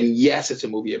 And yes, it's a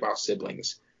movie about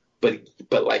siblings, but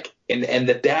like and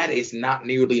the dad is not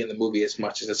nearly in the movie as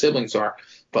much as the siblings are,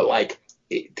 but like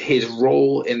his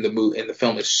role in the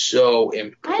film is so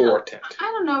important. I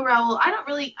don't know, Raul.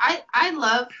 I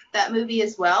love that movie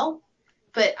as well.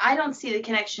 But I don't see the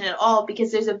connection at all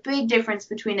because there's a big difference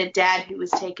between a dad who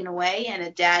was taken away and a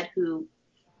dad who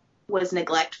was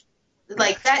neglectful.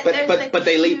 Like that. But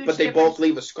they both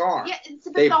leave a scar. Yeah,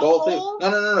 they both leave.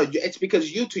 No. It's because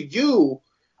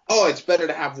it's better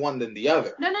to have one than the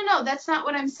other. No. That's not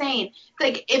what I'm saying.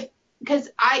 Like because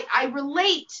I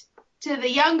relate to the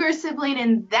younger sibling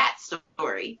in that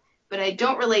story. But I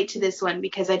don't relate to this one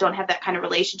because I don't have that kind of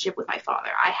relationship with my father.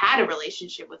 I had a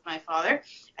relationship with my father,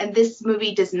 and this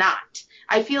movie does not.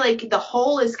 I feel like the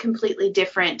whole is completely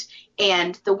different,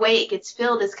 and the way it gets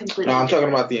filled is completely different. No, I'm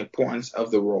talking about the importance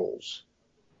of the roles.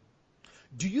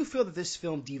 Do you feel that this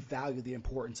film devalued the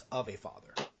importance of a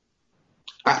father?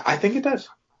 I think it does.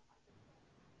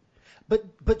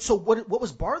 But so what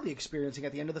was Barley experiencing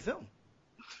at the end of the film?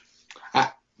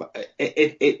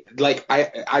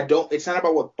 It's not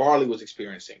about what Barley was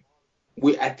experiencing.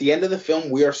 At the end of the film,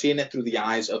 we are seeing it through the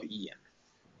eyes of Ian.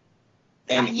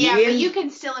 And but you can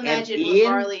still imagine what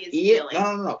Barley is feeling.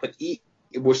 No. But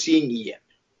we're seeing Ian.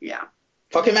 Yeah.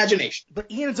 Fuck imagination.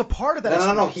 But Ian's a part of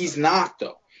that. No. He's not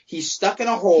though. He's stuck in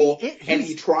a hole, and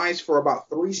he tries for about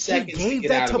 3 seconds to get out of the hole. He gave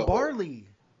that to Barley.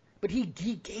 But he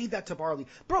gave that to Barley.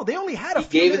 Bro, they only had a few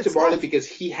minutes. He gave it to Barley left. because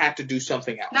he had to do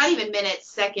something else. Not even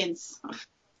minutes, seconds.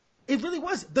 It really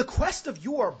was. The quest of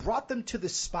Yor brought them to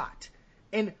this spot.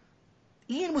 And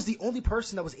Ian was the only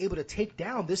person that was able to take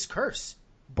down this curse.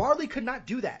 Barley could not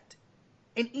do that.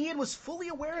 And Ian was fully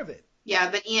aware of it. Yeah,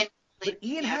 but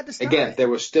Ian had to stop Again, it. there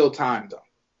was still time,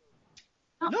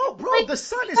 though. No, bro, the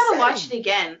sun is setting. You gotta watch it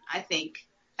again, I think.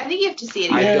 I think you have to see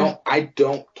it again. I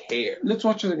don't care. Let's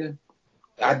watch it again.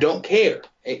 I don't care.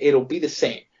 It'll be the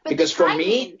same. But because for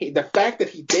me, the fact that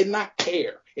he did not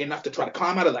care enough to try to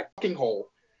climb out of that fucking hole,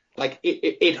 like,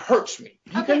 it hurts me.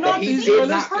 Okay, that he did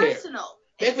not personal.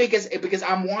 care. Because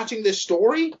I'm watching this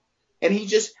story, and he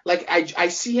just, like, I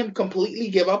see him completely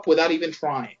give up without even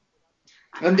trying.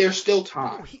 And there's still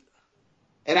time.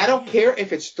 And I don't care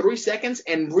if it's 3 seconds,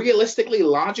 and realistically,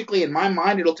 logically, in my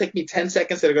mind, it'll take me 10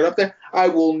 seconds to get up there. I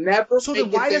will never so make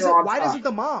then why it there on time. doesn't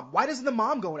the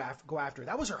mom go after her?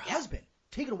 That was her husband.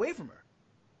 Take it away from her.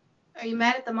 Are you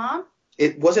mad at the mom?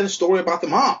 It wasn't a story about the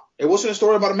mom. It wasn't a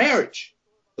story about a marriage.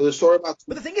 It was a story about...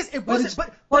 But the thing is, it wasn't...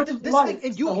 But this thing,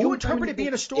 and you interpret it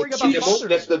being a story about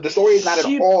fathers. The story is not at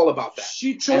all about that.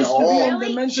 She chose to be in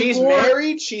the mental She's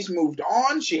married. She's moved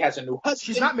on. She has a new husband.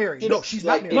 She's not married. No, she's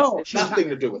not married. No, it's nothing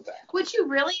to do with that. Would you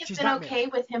really have been okay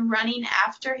with him running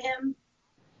after him?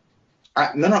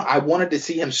 No. I wanted to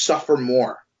see him suffer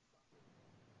more.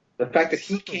 The fact that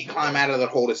he can't climb out of that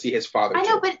hole to see his father. I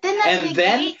know, but then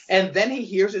and then he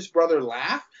hears his brother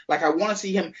laugh. Like, I want to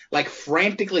see him, like,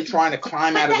 frantically trying to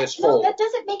climb out of this hole. No, that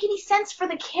doesn't make any sense for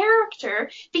the character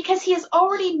because he has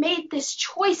already made this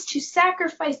choice to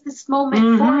sacrifice this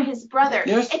moment for his brother.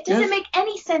 Yes, it doesn't make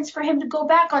any sense for him to go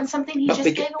back on something he just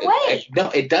gave away. No,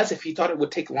 it does if he thought it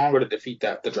would take longer to defeat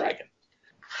the dragon.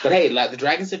 But hey, like, the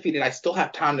dragon's defeated. I still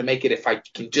have time to make it if I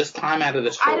can just climb out of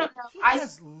this hole. I don't know. He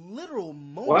has literal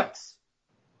moments.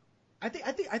 What?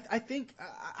 I think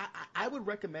I would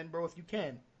recommend, bro, if you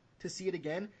can, to see it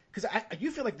again, because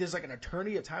you feel like there's like an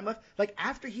eternity of time left. Like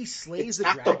after he slays It's the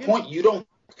at dragon. the point you don't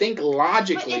think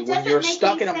logically But it when doesn't you're make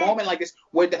stuck any in a sense. moment like this.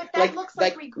 Where But that looks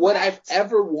like what regret. I've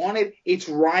ever wanted, it's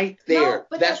right there. No,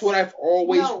 but that's what I've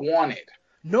always no. wanted.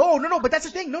 No, but that's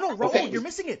the thing. No, Raul, Okay. you're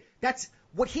missing it. That's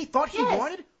what he thought he Yes.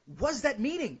 wanted was that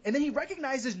meeting, and then he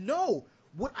recognizes, no,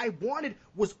 what I wanted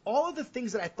was all of the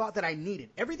things that I thought that I needed.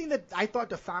 Everything that I thought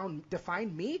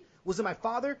defined me was in my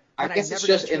father. I and guess never it's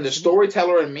got just a chance in the to meet.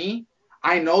 storyteller and me.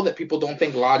 I know that people don't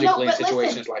think logically No, in but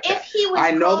situations listen, like if that. he was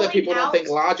I know that calling people don't out- think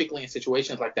logically in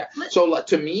situations like that. Li- So like,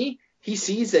 to me, he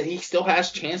sees that he still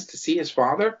has chance to see his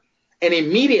father, and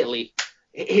immediately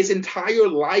his entire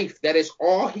life, that is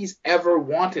all he's ever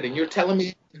wanted. And you're telling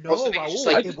me No, it's Raul, just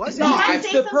like, it wasn't. no, Can I I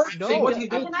say the something? perfect No, thing what what he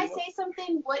Can did. I say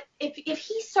something? What if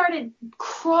he started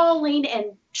crawling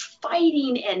and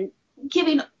fighting and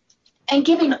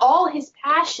giving all his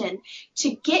passion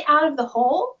to get out of the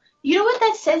hole? You know what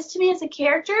that says to me as a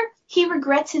character? He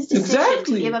regrets his decision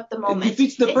Exactly. to give up the It moment.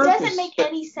 defeats the It purpose. doesn't make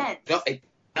any sense. No, it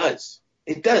does.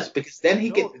 It does, because then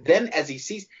No. then as he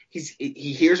sees,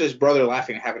 he hears his brother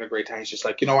laughing and having a great time. He's just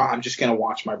like, you know what? I'm just gonna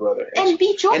watch my brother. And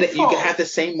be joyful. And you can have the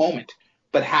same moment,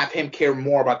 but have him care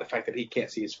more about the fact that he can't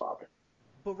see his father.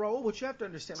 But Raul, what you have to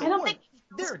understand, I don't one, think-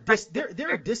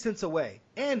 they're a distance away,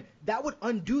 and that would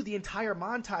undo the entire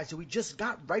montage that we just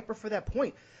got right before that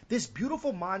point. This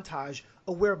beautiful montage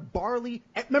of where Barley,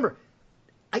 remember,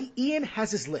 Ian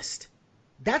has his list.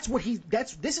 This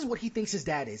is what he thinks his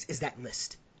dad is that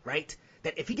list, right?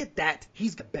 That if he get that,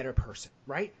 he's a better person,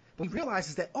 right? But he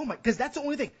realizes that, because that's the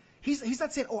only thing. He's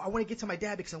not saying, I want to get to my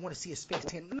dad because I want to see his face.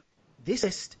 This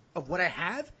list of what I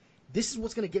have, this is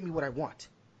what's going to get me what I want.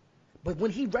 But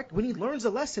when he learns a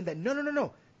lesson that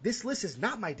no, this list is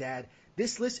not my dad.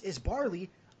 This list is Barley.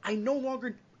 I no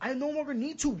longer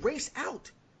need to race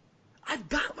out. I've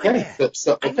got my dad.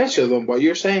 So then what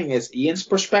you're saying is Ian's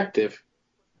perspective,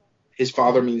 his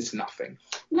father means nothing.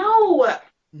 No.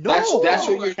 That's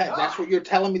what you're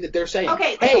telling me that they're saying.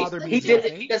 Okay, hey, father he means did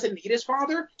nothing. he doesn't need his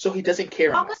father, so he doesn't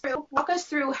care. Walk us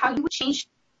through how you would change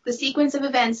the sequence of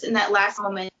events in that last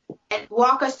moment, and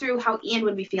walk us through how Ian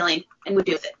would be feeling and would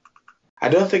do with it. I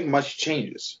don't think much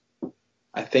changes.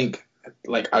 I think,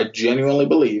 I genuinely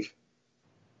believe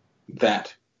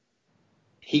that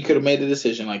he could have made a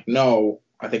decision like, no,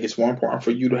 I think it's more important for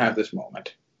you to have this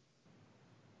moment.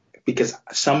 Because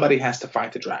somebody has to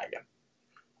fight the dragon.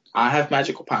 I have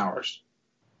magical powers,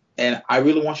 and I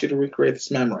really want you to recreate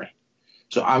this memory.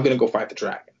 So I'm going to go fight the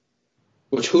dragon.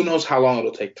 Which, who knows how long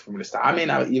it'll take for me to stop. I may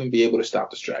not even be able to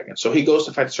stop this dragon. So he goes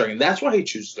to fight the dragon. That's why he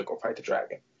chooses to go fight the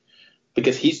dragon.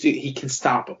 Because he can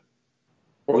stop him.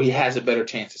 Or he has a better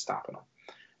chance of stopping him.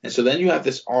 And so then you have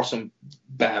this awesome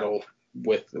battle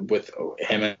with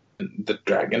him and the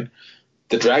dragon.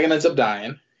 The dragon ends up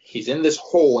dying. He's in this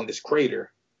hole, in this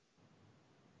crater.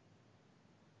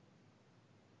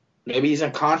 Maybe he's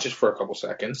unconscious for a couple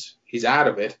seconds. He's out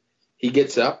of it. He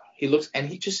gets up. He looks, and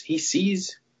he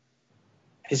sees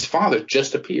his father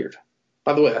just appeared.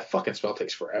 By the way, that fucking spell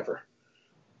takes forever.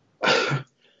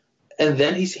 And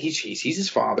then he sees his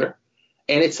father,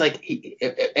 and it's like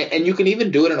and you can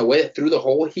even do it in a way that through the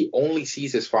hole he only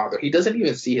sees his father. He doesn't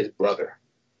even see his brother,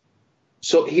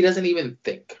 so he doesn't even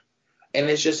think, and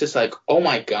it's just this like, oh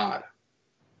my god,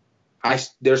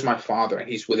 there's my father, and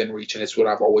he's within reach, and it's what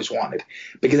I've always wanted.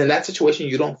 Because in that situation,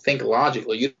 you don't think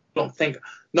logically. You don't think,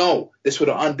 no, this would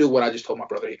undo what I just told my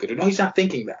brother he could do. No, he's not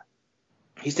thinking that.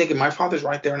 He's thinking, my father's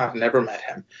right there, and I've never met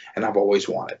him, and I've always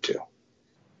wanted to.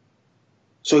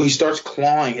 So he starts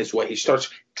clawing his way. He starts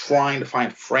trying to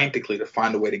frantically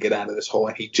find a way to get out of this hole,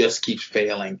 and he just keeps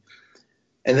failing.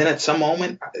 And then at some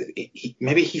moment,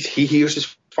 maybe he hears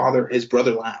his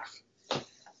brother laugh,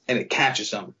 and it catches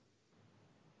him.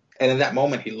 And in that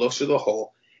moment, he looks through the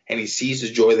hole, and he sees the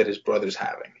joy that his brother's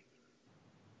having.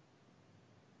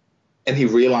 And he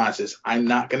realizes, I'm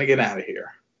not going to get out of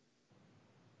here.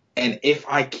 And if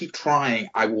I keep trying,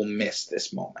 I will miss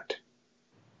this moment.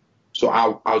 So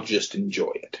I'll just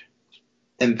enjoy it.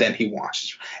 And then he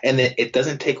watches. And then it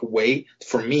doesn't take away,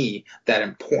 for me, that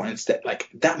importance that,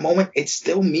 that moment, it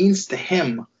still means to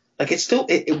him.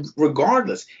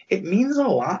 Regardless, it means a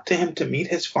lot to him to meet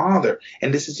his father.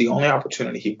 And this is the only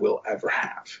opportunity he will ever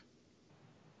have.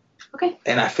 Okay.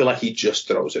 And I feel like he just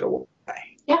throws it away.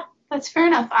 Yeah, that's fair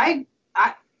enough. I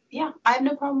have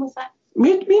no problem with that.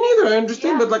 Me neither. I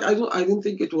understand, Yeah. but I didn't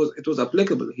think it was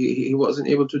applicable. He wasn't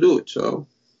able to do it. So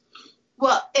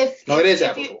Well, No, it is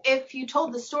applicable. if you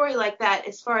told the story like that,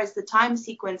 as far as the time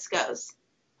sequence goes,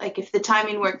 like if the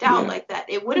timing worked out like that,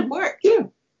 it would have worked. Yeah.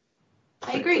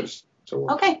 I agree. So,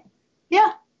 Okay.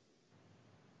 Yeah.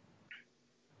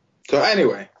 So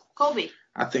anyway, Colby.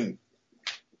 I think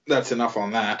that's enough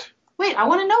on that. Wait, I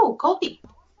want to know, Colby.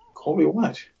 Colby,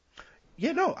 what?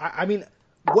 Yeah, no, I mean,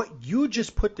 what you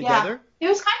just put together, It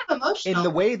was kind of emotional. in the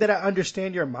way that I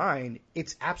understand your mind,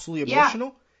 it's absolutely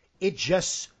emotional. It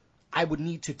just, I would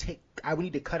need to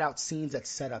cut out scenes that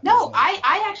set up. No,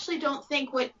 I actually don't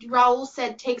think what Raul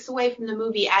said takes away from the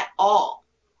movie at all.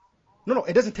 No,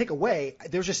 it doesn't take away.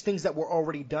 There's just things that were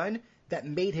already done that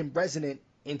made him resonant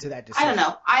into that decision. I don't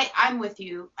know. I'm with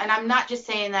you, and I'm not just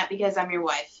saying that because I'm your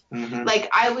wife. Mm-hmm. Like,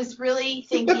 I was really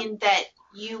thinking that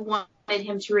you wanted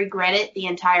him to regret it the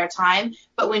entire time,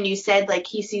 but when you said, like,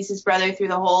 he sees his brother through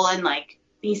the hole and, like,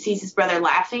 he sees his brother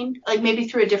laughing, like, maybe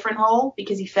through a different hole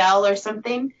because he fell or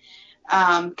something,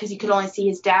 because he could only see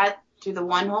his dad through the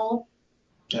one hole.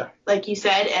 Yeah. Like you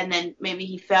said, and then maybe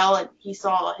he fell and he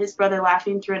saw his brother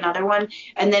laughing through another one,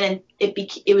 and then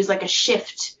it was like a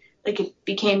shift. Like, it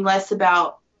became less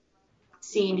about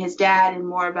seeing his dad and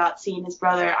more about seeing his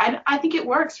brother. I think it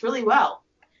works really well,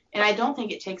 and I don't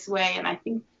think it takes away. And I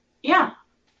think, I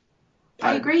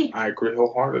agree. I agree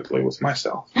wholeheartedly with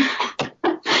myself.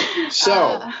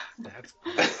 So,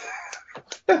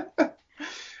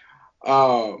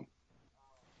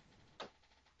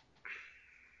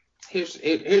 here's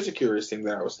a curious thing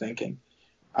that I was thinking.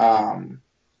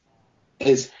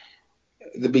 Is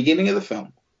the beginning of the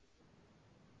film.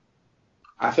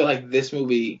 I feel like this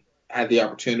movie had the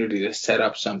opportunity to set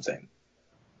up something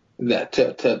that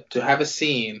to have a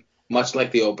scene much like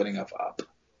the opening of Up,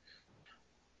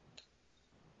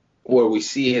 where we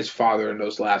see his father in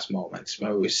those last moments,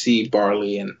 where we see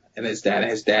Barley and his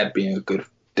dad being a good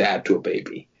dad to a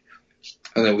baby,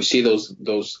 and then we see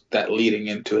those that leading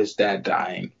into his dad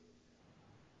dying.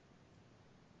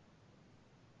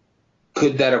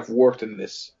 Could that have worked in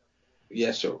this?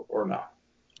 Yes or no?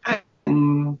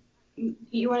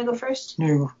 You want to go first?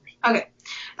 Yeah. Okay.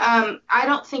 I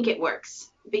don't think it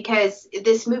works because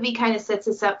this movie kind of sets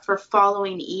us up for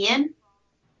following Ian,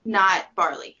 not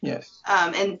Barley. Yes.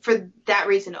 And for that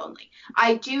reason only.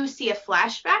 I do see a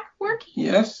flashback working.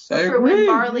 Yes, I for agree. when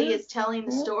Barley is telling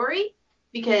the story,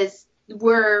 because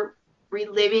we're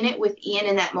reliving it with Ian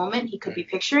in that moment. He could be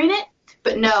picturing it.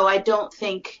 But no, I don't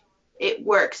think it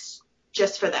works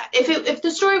just for that. If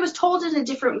the story was told in a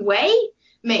different way,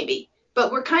 maybe.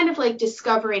 But we're kind of like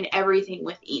discovering everything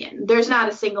with Ian. There's not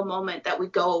a single moment that we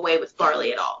go away with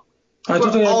Barley at all. I We're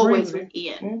totally always agree. with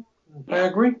Ian. I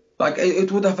agree. Like,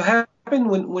 it would have happened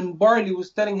when Barley was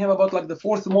telling him about, like, the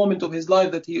fourth moment of his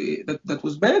life that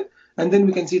was bad, and then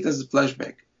we can see it as a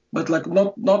flashback. But, like,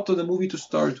 not to the movie to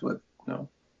start with. No.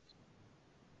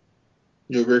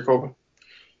 You agree, Colby?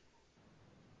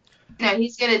 No,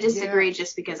 he's gonna disagree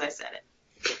just because I said it.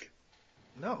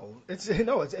 No, it's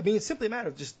simply a matter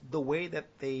of just the way that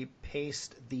they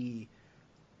paced the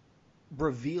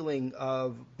revealing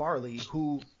of Barley,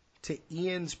 who, to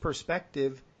Ian's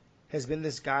perspective, has been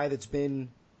this guy that's been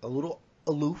a little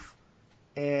aloof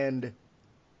and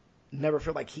never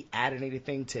felt like he added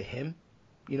anything to him.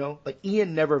 You know, like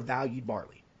Ian never valued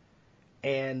Barley.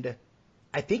 And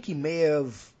I think he may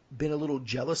have been a little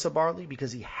jealous of Barley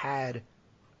because he had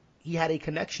a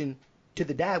connection to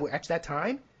the dad where at that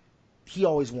time he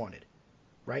always wanted,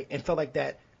 right? And felt like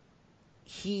that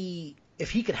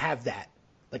if he could have that,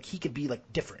 like he could be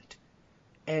like different.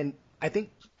 And I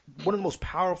think one of the most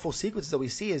powerful sequences that we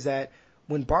see is that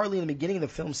when Barley in the beginning of the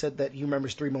film said that he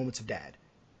remembers 3 moments of dad,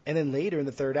 and then later in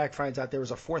the third act finds out there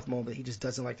was a fourth moment that he just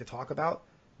doesn't like to talk about,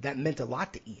 that meant a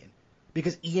lot to Ian.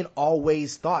 Because Ian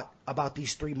always thought about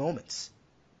these 3 moments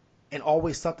and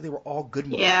always thought that they were all good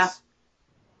moments. Yeah.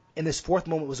 And this fourth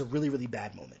moment was a really, really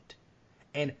bad moment.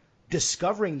 And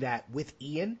discovering that with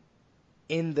Ian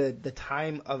in the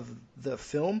time of the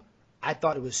film, I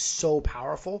thought it was so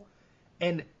powerful.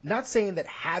 And not saying that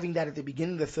having that at the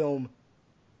beginning of the film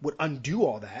would undo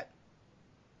all that.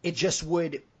 It just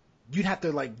would, you'd have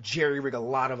to like jerry-rig a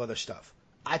lot of other stuff.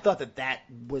 I thought that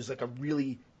was like a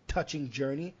really touching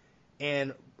journey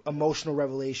and emotional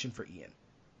revelation for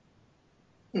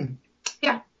Ian.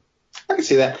 Yeah. I can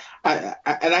see that. I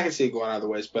can see it going other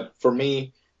ways. But for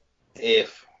me,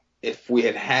 if we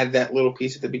had that little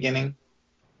piece at the beginning,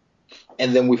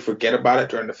 and then we forget about it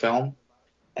during the film,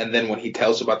 and then when he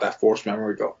tells about that forced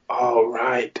memory, we go, oh,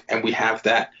 right. And we have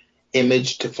that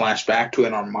image to flash back to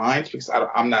in our minds, because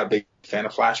I'm not a big fan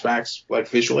of flashbacks, like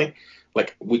visually.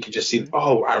 Like, we could just see,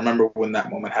 oh, I remember when that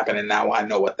moment happened, and now I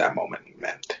know what that moment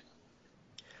meant.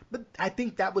 But I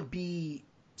think that would be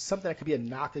something that could be a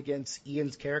knock against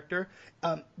Ian's character.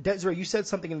 Desiree, you said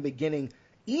something in the beginning.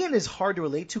 Ian is hard to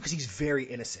relate to because he's very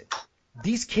innocent.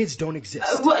 These kids don't exist.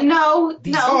 No,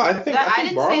 These- Oh, I I think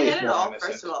didn't Barley's say that at more all.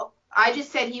 innocent. First of all, I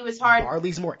just said he was hard.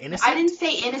 Barley's more innocent. I didn't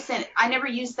say innocent. I never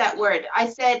used that word. I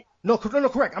said, No,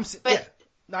 correct. But- yeah.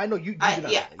 No, I know you. Do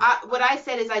not. yeah. What I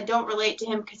said is I don't relate to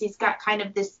him because he's got kind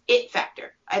of this it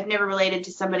factor. I've never related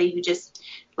to somebody who just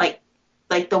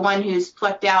like the one who's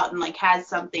plucked out and like has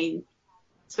something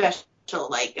special,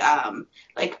 like Well,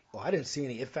 I didn't see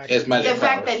any. In fact, It's magic the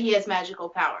fact powers. that he has magical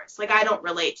powers. Like I don't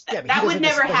relate to that. Yeah, but he that would doesn't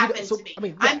never necessarily- happen so, to me. I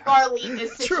mean, yeah. I'm Barley in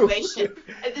this True. situation.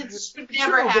 It would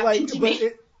never True, but, happen like, to but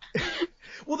me.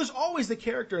 well, there's always the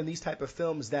character in these type of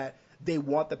films that they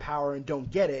want the power and don't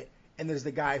get it, and there's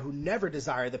the guy who never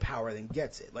desired the power and then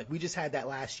gets it. Like we just had that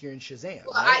last year in Shazam.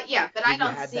 Well, right? but Where I you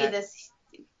don't had see that- this.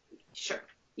 Sure.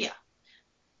 Yeah.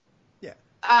 Yeah.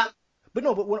 Um, But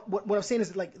no, but what I'm saying is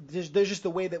that, like there's just the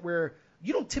way that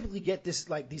you don't typically get this,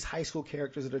 like these high school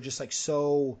characters that are just like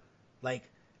so like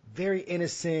very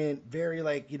innocent, very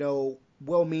like, you know,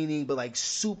 well-meaning, but like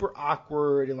super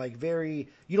awkward and like very,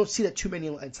 you don't see that too many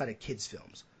inside of kids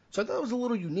films. So I thought it was a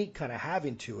little unique kind of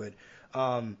having to it.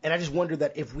 And I just wondered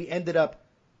that if we ended up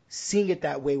seeing it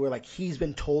that way, where like he's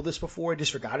been told this before,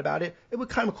 disregard about it, it would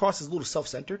come across as a little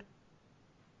self-centered.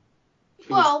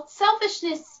 well,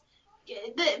 selfishness.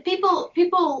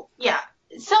 People. Yeah,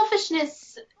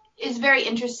 selfishness is very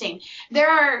interesting. There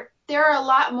are a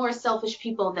lot more selfish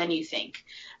people than you think.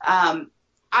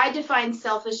 I define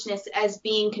selfishness as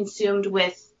being consumed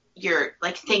with your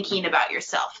like thinking about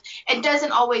yourself. It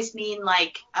doesn't always mean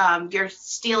like you're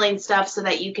stealing stuff so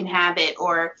that you can have it,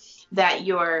 or that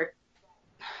you're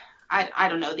I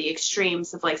don't know the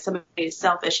extremes of like somebody who's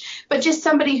selfish, but just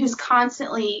somebody who's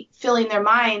constantly filling their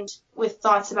mind with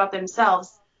thoughts about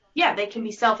themselves. Yeah, they can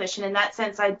be selfish, and in that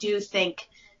sense, I do think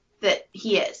that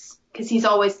he is, because he's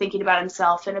always thinking about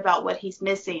himself and about what he's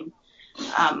missing.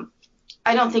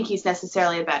 I don't think he's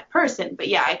necessarily a bad person, but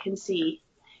yeah, I can see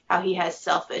how he has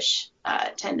selfish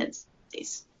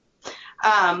tendencies.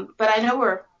 But I know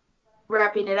we're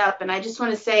wrapping it up, and I just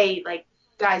want to say, like,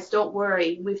 guys, don't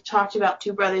worry. We've talked about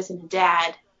Two Brothers and a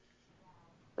Dad,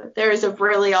 but there is a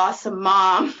really awesome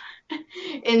mom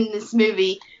in this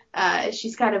movie.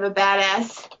 She's kind of a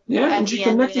badass. Yeah, At and she the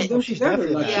end of connected it. them She's together.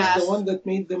 definitely Like badass. she's the one that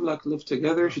made them like live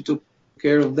together. She took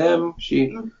care of them.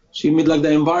 She made like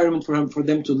the environment for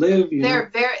them to live. You know?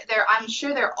 They're I'm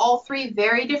sure they're all three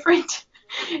very different,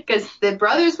 because the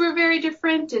brothers were very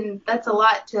different, and that's a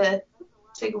lot to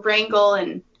wrangle.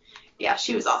 And yeah,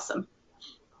 she was awesome.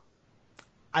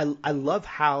 I love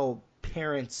how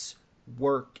parents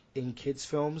work in kids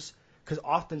films, because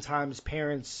oftentimes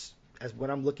parents, as when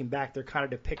I'm looking back, they're kind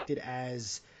of depicted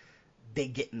as they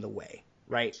get in the way,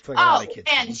 right? For like a lot of kids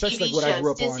and films, especially TV like what I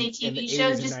grew shows, up Disney on in the TV 80s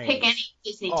shows. and Just 90s. pick any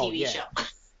Disney Oh, TV yeah. show.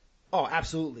 Oh,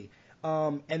 absolutely.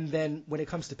 And then when it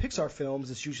comes to Pixar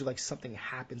films, it's usually like something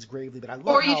happens gravely. But I love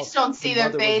Or you how just don't see the their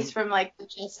mother was face in- from like the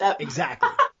chest up. Exactly.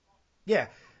 Yeah.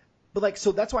 But like,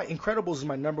 so that's why Incredibles is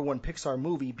my number one Pixar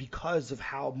movie, because of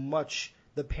how much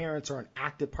the parents are an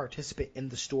active participant in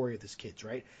the story of these kids,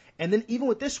 right? And then even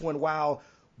with this one, while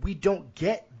we don't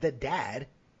get the dad,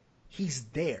 he's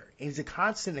there. And he's a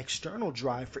constant external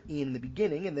drive for Ian in the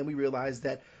beginning, and then we realize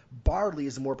that Barley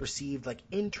is a more perceived, like,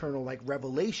 internal, like,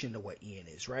 revelation to what Ian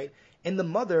is, right? And the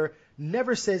mother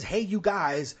never says, hey, you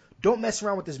guys, don't mess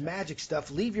around with this magic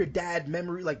stuff. Leave your dad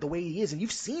memory like the way he is. And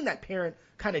you've seen that parent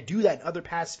kind of do that in other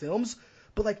past films.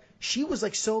 But, like, she was,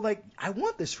 like, so, like, I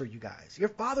want this for you guys. Your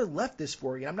father left this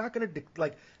for you. I'm not going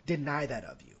to, deny that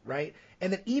of you, right?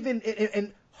 And then even,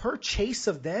 and her chase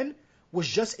of them was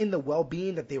just in the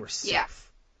well-being that they were safe. Yeah.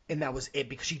 And that was it,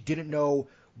 because she didn't know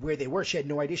where they were. She had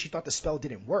no idea. She thought the spell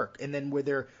didn't work. And then where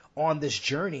they're on this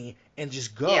journey and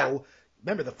just go. Yeah.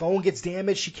 Remember, the phone gets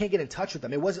damaged. She can't get in touch with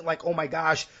them. It wasn't like, oh my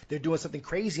gosh, they're doing something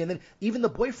crazy. And then even the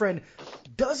boyfriend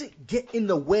doesn't get in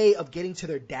the way of getting to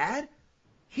their dad.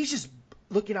 He's just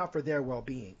looking out for their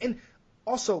well-being. And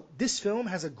also, this film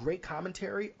has a great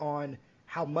commentary on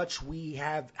how much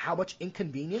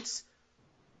inconvenience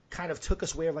kind of took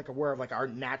us away of our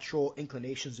natural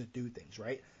inclinations to do things,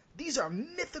 right? These are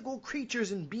mythical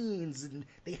creatures and beings, and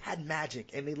they had magic,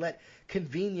 and they let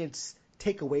convenience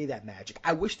take away that magic.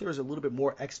 I wish there was a little bit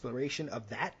more exploration of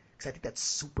that, because I think that's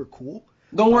super cool.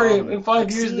 Don't worry, in 5 like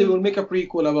years seeing- they will make a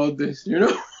prequel about this, you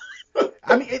know?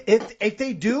 I mean, if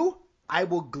they do, I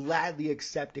will gladly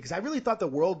accept it, because I really thought the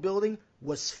world building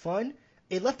was fun.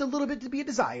 It left a little bit to be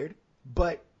desired,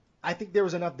 but I think there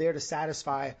was enough there to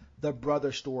satisfy the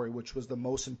brother story, which was the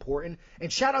most important.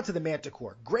 And shout out to the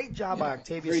Manticore. Great job by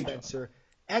Octavia great Spencer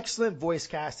Excellent voice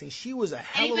casting. She was a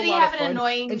hell of a Anybody lot have of an fun,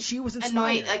 annoying, and she was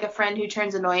inspiring. like a friend who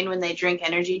turns annoying when they drink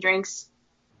energy drinks?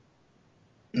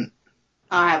 Mm.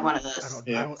 I have one of those.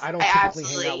 I don't I typically hang out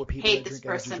absolutely with people hate that this drink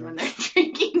energy person when drinks. they're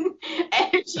drinking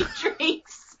energy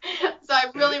drinks. So I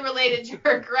really related to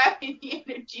her grabbing the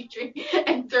energy drink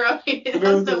and throwing it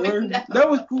out the window. That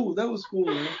was cool. That was cool,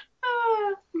 man.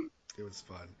 It was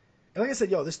fun. And like I said,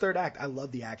 this third act, I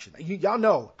love the action. Y'all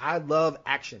know I love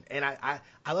action, and I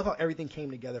love how everything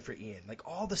came together for Ian. Like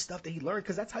all the stuff that he learned,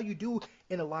 because that's how you do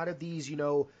in a lot of these,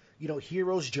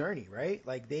 heroes' journey, right?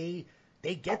 Like they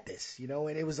get this,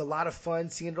 and it was a lot of fun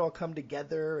seeing it all come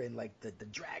together, and like the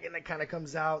dragon that kind of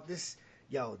comes out.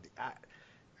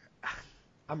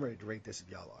 I'm ready to rate this if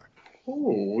y'all are.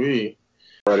 Ooh, we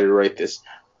ready to rate this.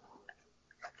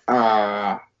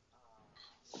 But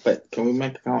can we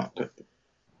make the comment?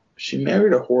 She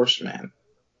married a horseman.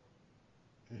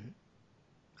 Mm-hmm.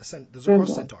 Those are called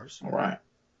centaurs. All right.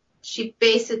 She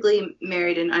basically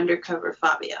married an undercover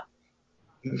Fabio.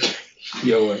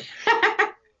 Yo.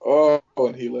 Oh,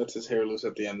 and he lets his hair loose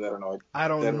at the end. I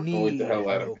don't need the hell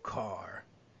out of no him. car.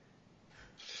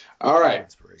 All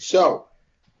right. So,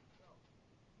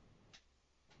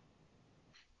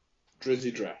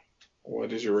 Drizzy Dre,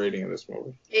 what is your rating of this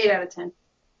movie? 8 out of 10.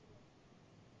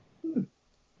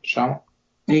 Shama?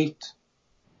 8.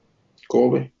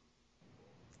 Colby?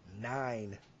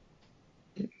 9.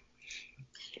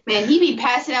 Man, he be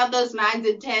passing out those 9s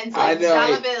and 10s like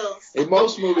dollar bills. In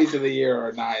most movies of the year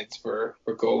are 9s for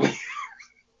Colby.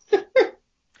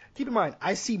 Keep in mind,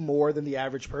 I see more than the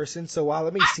average person, so while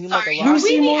it may seem like a lot, you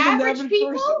see more than the average average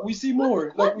people? person. We see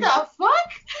more. What the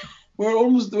fuck? We're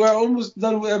almost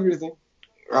done with everything.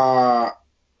 I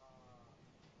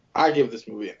give this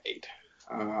movie an 8.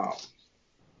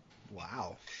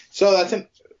 Wow. So that's I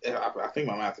think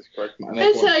my math is correct.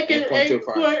 It's like an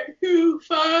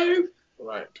 8.25.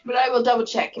 Right. But I will double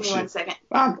check. Give me 1 second.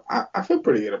 I feel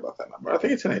pretty good about that number. I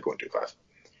think it's an 8.25.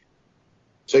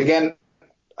 So again,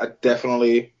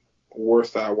 definitely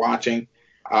worth watching.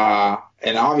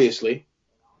 And obviously,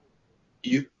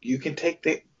 you can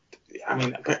take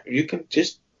you can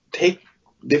just take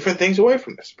different things away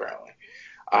from this apparently.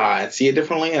 And see it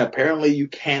differently, and apparently you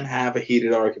can have a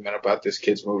heated argument about this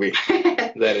kid's movie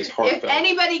that is heartfelt. If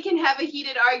anybody can have a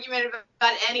heated argument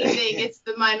about anything, it's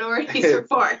the Minorities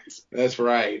Report. That's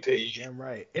right. Damn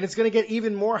right. And it's going to get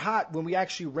even more hot when we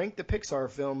actually rank the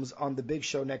Pixar films on the big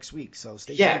show next week, so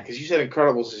stay tuned. Yeah, because you said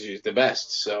Incredibles is the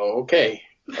best, so okay.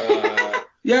 Yeah,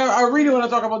 I really want to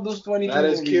talk about those 22 That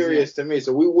is movies, curious to me,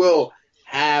 so we will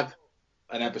have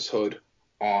an episode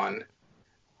on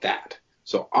that.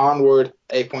 So onward,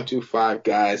 8.25,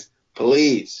 guys.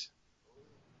 Please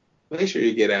make sure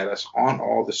you get at us on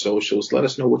all the socials. Let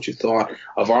us know what you thought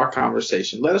of our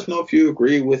conversation. Let us know if you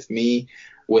agree with me,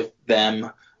 with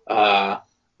them,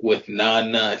 with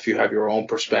none. If you have your own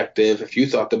perspective. If you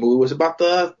thought the movie was about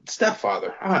the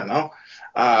stepfather. I don't know.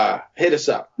 Hit us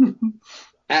up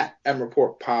at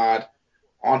mreportpod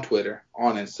on Twitter,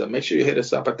 on Insta. Make sure you hit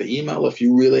us up at the email if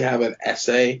you really have an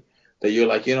essay that you're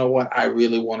like, you know what, I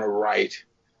really want to write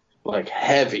like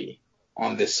heavy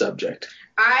on this subject.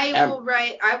 I will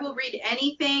read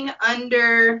anything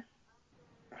under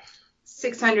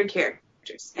 600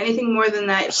 characters. Anything more than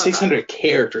that. 600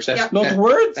 characters. That's Not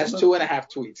words? That's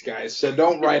 2.5 tweets, guys. So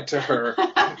don't write to her.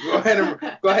 Go ahead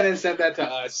and send that to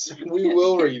us. We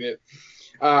will read it.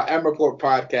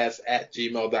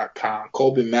 mreportpodcast@gmail.com.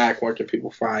 Colby Mack, where can people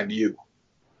find you?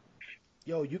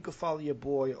 Yo, you can follow your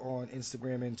boy on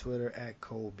Instagram and Twitter at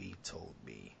Colby Told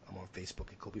Me. I'm on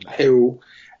Facebook at Colby Mack. Hey,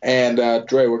 and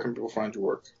Dre, where can people find your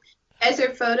work?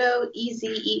 Ezer Photo,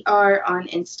 EZER on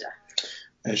Insta.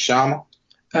 And Shama?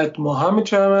 At Mohammed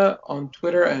Shama on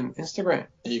Twitter and Instagram.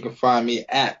 And you can find me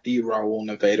at the Raul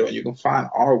Nevado, and you can find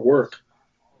our work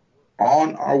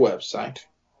on our website.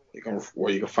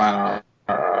 Where you can find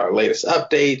our latest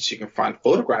updates. You can find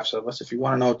photographs of us if you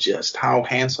want to know just how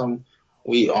handsome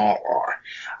we all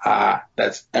are.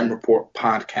 That's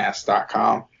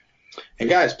mreportpodcast.com. And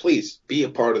guys, please be a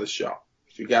part of the show.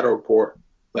 If you got a report,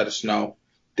 let us know.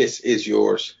 This is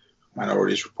yours,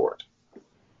 Minorities Report.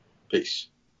 Peace.